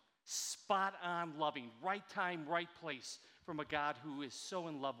unconditional, spot-on loving, right time, right place from a God who is so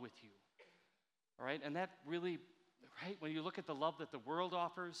in love with you. All right? And that really, right, when you look at the love that the world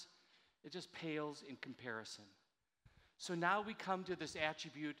offers, it just pales in comparison. So now we come to this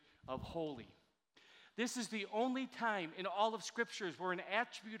attribute of holy. This is the only time in all of Scriptures where an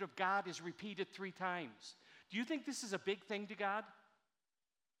attribute of God is repeated 3 times. Do you think this is a big thing to God?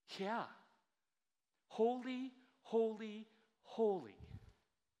 Yeah. Holy, holy, holy.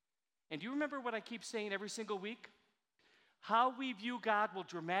 And do you remember what I keep saying every single week? How we view God will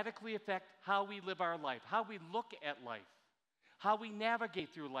dramatically affect how we live our life, how we look at life, how we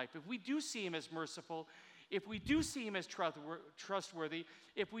navigate through life. If we do see him as merciful, if we do see him as trustworthy,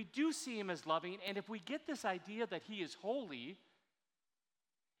 if we do see him as loving, and if we get this idea that he is holy,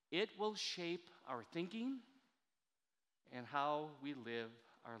 it will shape our thinking and how we live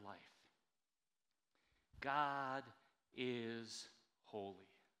our life. God is holy.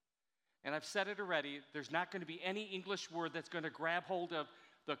 And I've said it already, there's not going to be any English word that's going to grab hold of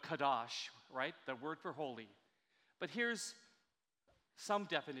the kadosh, right? The word for holy. But here's some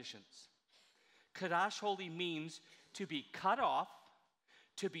definitions. Kadosh, holy, means to be cut off,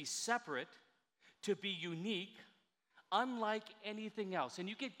 to be separate, to be unique, unlike anything else. And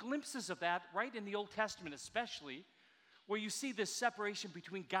you get glimpses of that right in the Old Testament especially, where you see this separation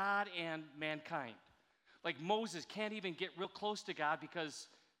between God and mankind. Like Moses can't even get real close to God because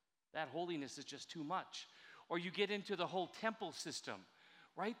that holiness is just too much. Or you get into the whole temple system,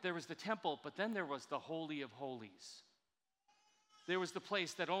 right? There was the temple, but then there was the Holy of Holies. There was the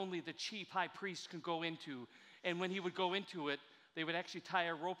place that only the chief high priest could go into. And when he would go into it, they would actually tie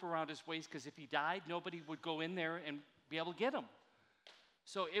a rope around his waist because if he died, nobody would go in there and be able to get him.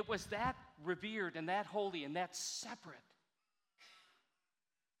 So it was that revered and that holy and that separate.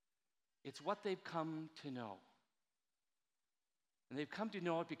 It's what they've come to know. And they've come to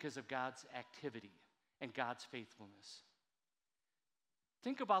know it because of God's activity and God's faithfulness.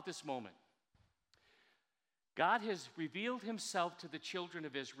 Think about this moment. God has revealed himself to the children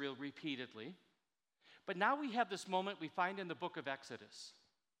of Israel repeatedly, but now we have this moment we find in the book of Exodus.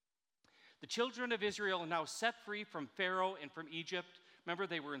 The children of Israel are now set free from Pharaoh and from Egypt. Remember,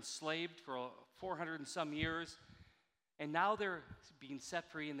 they were enslaved for 400 and some years, and now they're being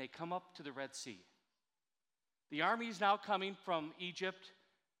set free and they come up to the Red Sea. The army is now coming from Egypt.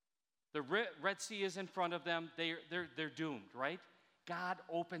 The Red Sea is in front of them. They're doomed, right? God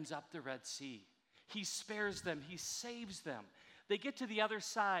opens up the Red Sea. He spares them. He saves them. They get to the other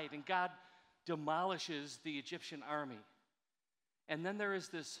side, and God demolishes the Egyptian army. And then there is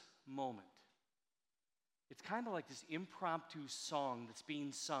this moment. It's kind of like this impromptu song that's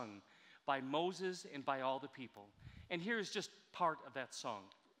being sung by Moses and by all the people. And here's just part of that song.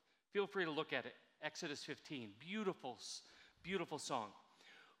 Feel free to look at it. Exodus 15. Beautiful, beautiful song.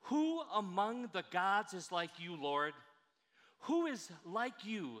 Who among the gods is like you, Lord? Who is like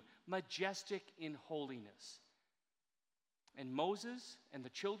you, majestic in holiness? And Moses and the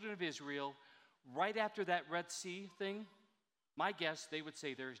children of Israel, right after that Red Sea thing, my guess, they would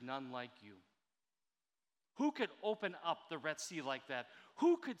say, there's none like you. Who could open up the Red Sea like that?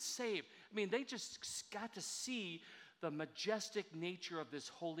 Who could save? I mean, they just got to see the majestic nature of this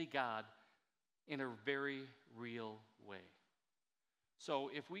holy God in a very real way. So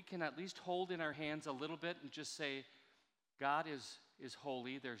if we can at least hold in our hands a little bit and just say, God is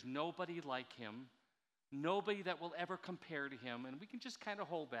holy. There's nobody like him. Nobody that will ever compare to him. And we can just kind of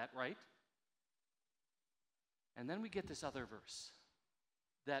hold that, right? And then we get this other verse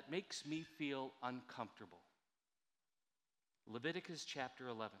that makes me feel uncomfortable. Leviticus chapter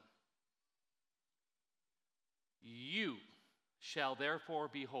 11. You shall therefore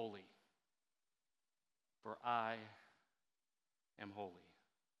be holy, for I am holy.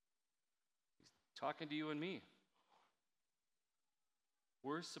 He's talking to you and me.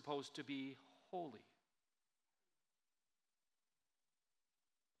 We're supposed to be holy.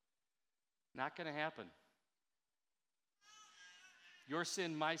 Not going to happen. Your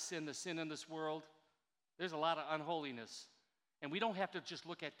sin, my sin, the sin in this world, there's a lot of unholiness. And we don't have to just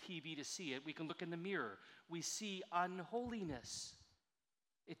look at TV to see it. We can look in the mirror. We see unholiness.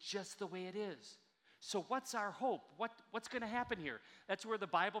 It's just the way it is. So what's our hope? What's going to happen here? That's where the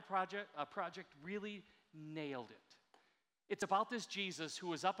Bible project really nailed it. It's about this Jesus who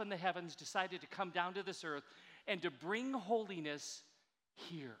was up in the heavens, decided to come down to this earth and to bring holiness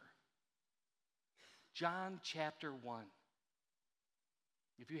here. John chapter 1.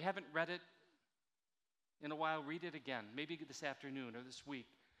 If you haven't read it in a while, read it again, maybe this afternoon or this week.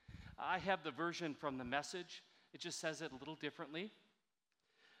 I have the version from the Message. It just says it a little differently.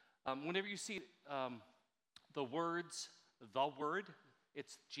 Whenever you see the words, the Word,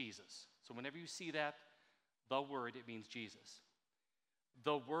 it's Jesus. So whenever you see that, the Word, it means Jesus.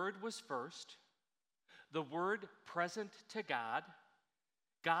 The Word was first. The Word present to God.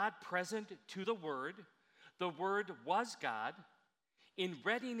 God present to the Word. The Word was God. In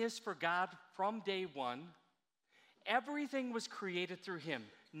readiness for God from day one, everything was created through him.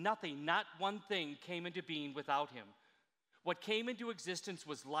 Nothing, not one thing, came into being without him. What came into existence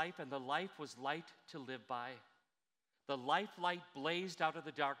was life, and the life was light to live by. The life light blazed out of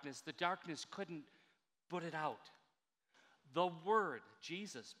the darkness. The darkness couldn't put it out. The Word,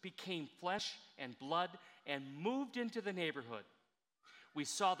 Jesus, became flesh and blood and moved into the neighborhood. We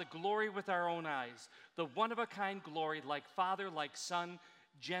saw the glory with our own eyes, the one-of-a-kind glory, like Father, like Son,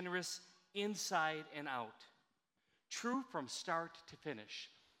 generous inside and out. True from start to finish.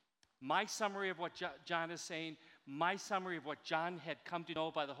 My summary of what John is saying, my summary of what John had come to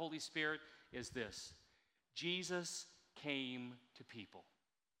know by the Holy Spirit is this. Jesus came to people.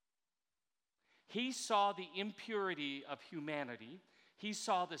 He saw the impurity of humanity. He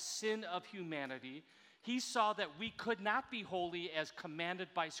saw the sin of humanity. He saw that we could not be holy as commanded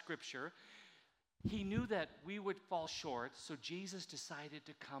by Scripture. He knew that we would fall short, so Jesus decided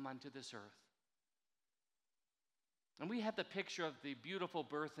to come unto this earth. And we have the picture of the beautiful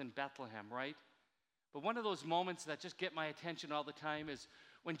birth in Bethlehem, right? But one of those moments that just get my attention all the time is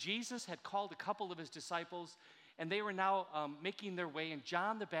when Jesus had called a couple of his disciples, and they were now making their way, and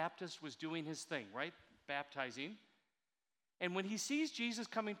John the Baptist was doing his thing, right? Baptizing. And when he sees Jesus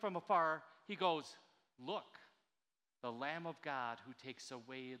coming from afar, he goes, "Look, the Lamb of God who takes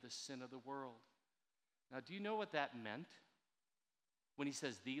away the sin of the world." Now, do you know what that meant? When he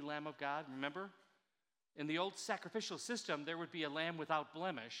says the Lamb of God, remember? In the old sacrificial system, there would be a lamb without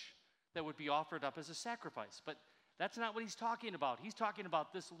blemish that would be offered up as a sacrifice. But that's not what he's talking about. He's talking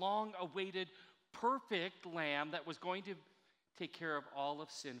about this long-awaited, perfect lamb that was going to take care of all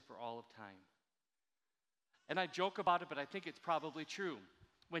of sin for all of time. And I joke about it, but I think it's probably true.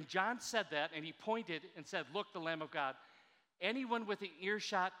 When John said that, and he pointed and said, "Look, the Lamb of God," anyone with an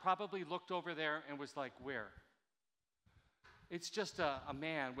earshot probably looked over there and was like, "Where?" It's just a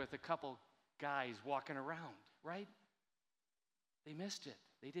man with a couple guys walking around, right? They missed it.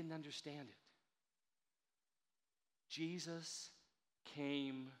 They didn't understand it. Jesus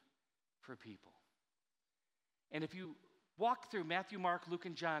came for people. And if you walk through Matthew, Mark, Luke,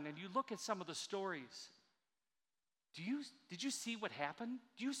 and John, and you look at some of the stories, did you see what happened?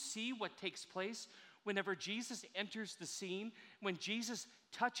 Do you see what takes place whenever Jesus enters the scene? When Jesus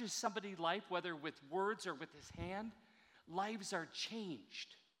touches somebody's life, whether with words or with his hand, lives are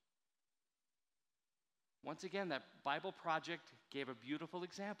changed. Once again, that Bible project gave a beautiful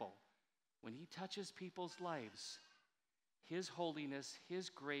example. When he touches people's lives, his holiness, his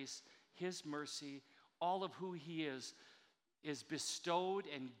grace, his mercy, all of who he is bestowed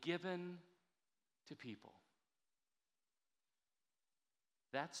and given to people.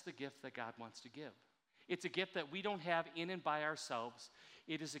 That's the gift that God wants to give. It's a gift that we don't have in and by ourselves.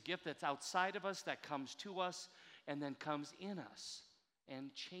 It is a gift that's outside of us, that comes to us, and then comes in us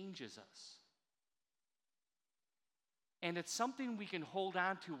and changes us. And it's something we can hold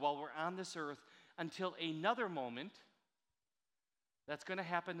on to while we're on this earth until another moment that's going to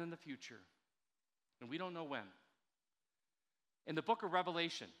happen in the future. And we don't know when. In the book of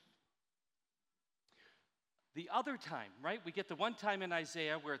Revelation, the other time, right? We get the one time in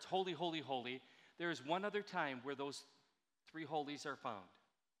Isaiah where it's holy, holy, holy. There is one other time where those three holies are found.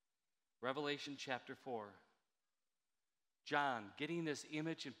 Revelation chapter 4. John getting this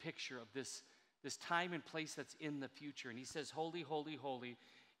image and picture of this time and place that's in the future. And he says, holy, holy, holy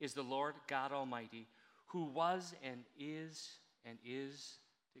is the Lord God Almighty, who was and is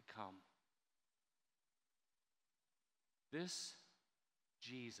to come. This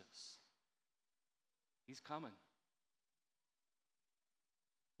Jesus, he's coming.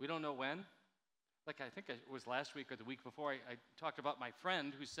 We don't know when. Like I think it was last week or the week before, I talked about my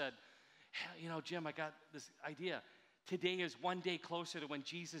friend who said, hey, Jim, I got this idea. Today is one day closer to when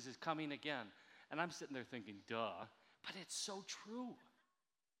Jesus is coming again. And I'm sitting there thinking, duh. But it's so true.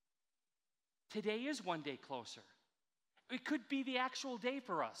 Today is one day closer. It could be the actual day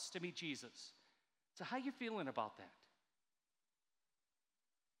for us to meet Jesus. So how you feeling about that?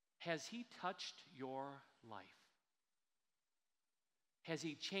 Has he touched your life? Has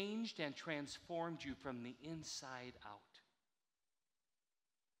he changed and transformed you from the inside out?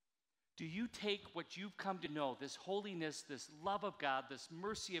 Do you take what you've come to know, this holiness, this love of God, this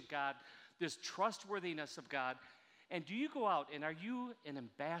mercy of God, this trustworthiness of God, and do you go out and are you an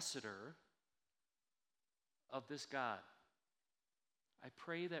ambassador of this God? I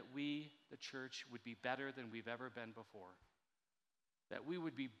pray that we, the church, would be better than we've ever been before. That we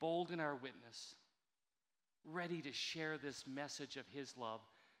would be bold in our witness, ready to share this message of his love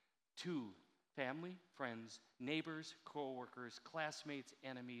to family, friends, neighbors, co-workers, classmates,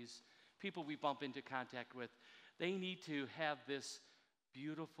 enemies, people we bump into contact with. They need to have this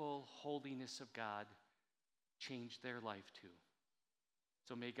beautiful holiness of God change their life too.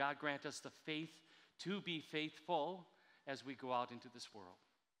 So may God grant us the faith to be faithful as we go out into this world.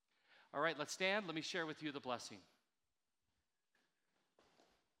 All right, let's stand. Let me share with you the blessing.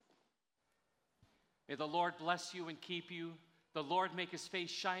 May the Lord bless you and keep you. The Lord make his face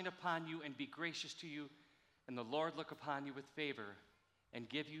shine upon you and be gracious to you. And the Lord look upon you with favor and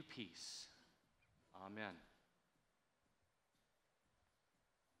give you peace. Amen.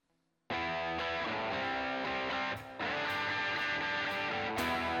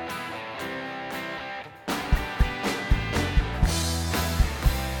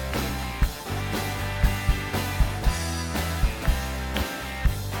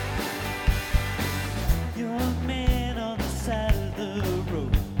 Young man on the side of the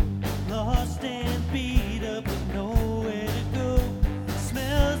road, lost and beat up with nowhere to go.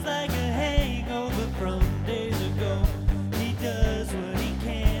 Smells like a hangover from days ago. He does what he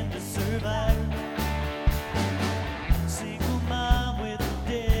can to survive. Single mom with a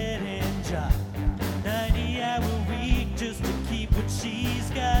dead-end job, 90-hour week just to keep what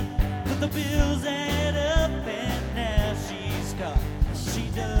she's got. But the bills add up and now she's caught. She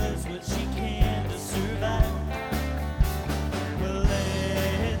does what she can to survive. Well,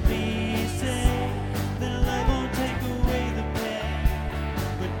 let me say that love won't take away the pain,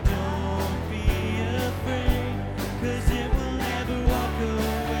 but don't be afraid, 'cause it will never walk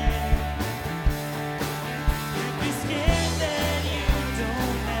away. If you're scared that you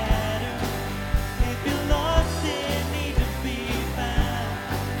don't matter, if you're lost and need to be found,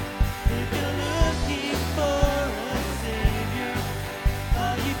 if you're looking for a savior,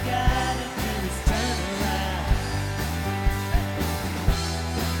 all you gotta do is turn around.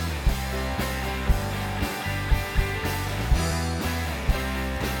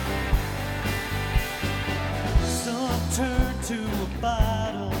 Some turn to a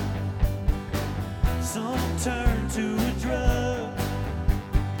bottle, some turn to a drug,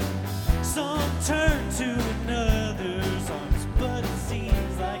 some turn to another's arms, but it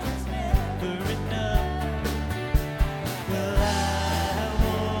seems like it's never enough. Well, I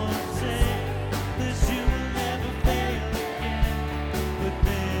want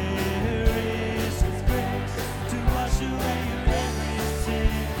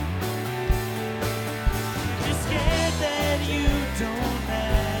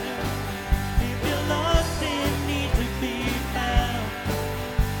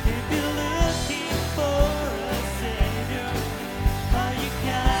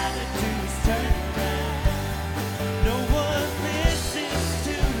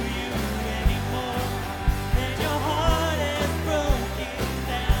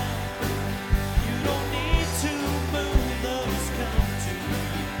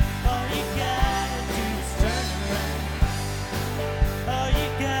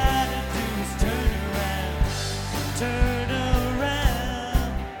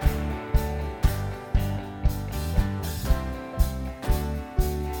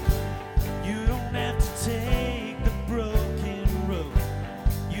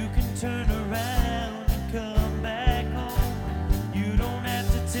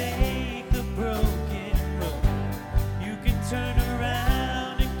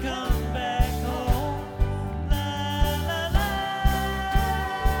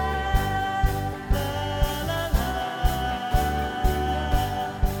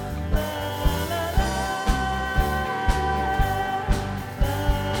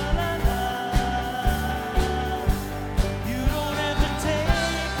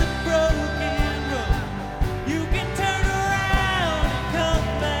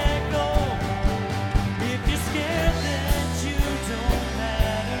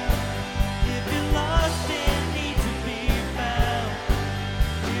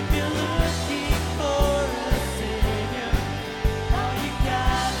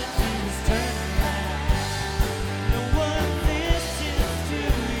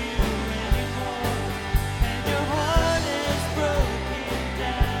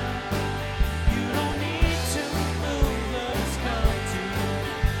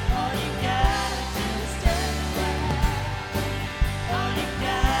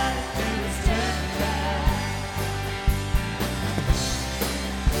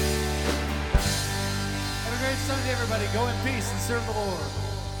Sunday, everybody. Go in peace and serve the Lord.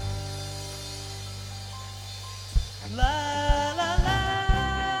 La la la.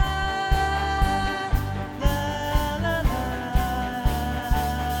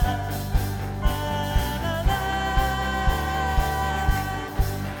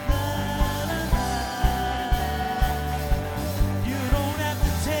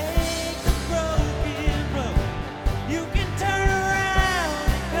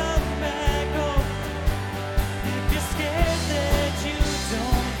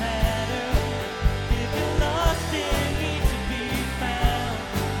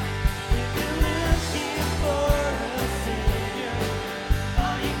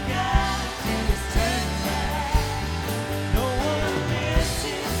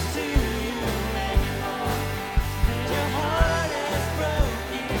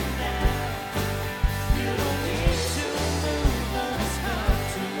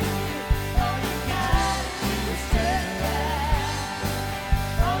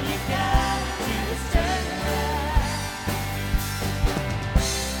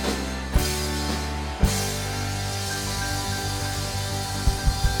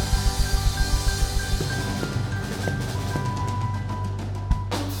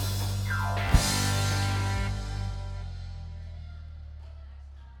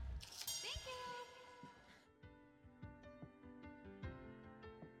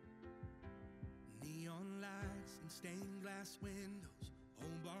 Neon lights and stained glass windows,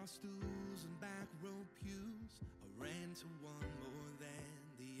 old bar stools and back row pews. I ran to one more than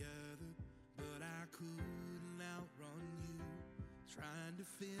the other, but I couldn't outrun you. Trying to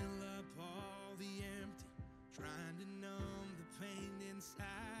fill up all the empty, trying to numb the pain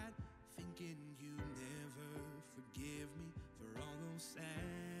inside, thinking you never forgive me for all those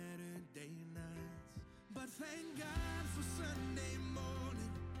Saturday nights. But thank God for Sunday morning,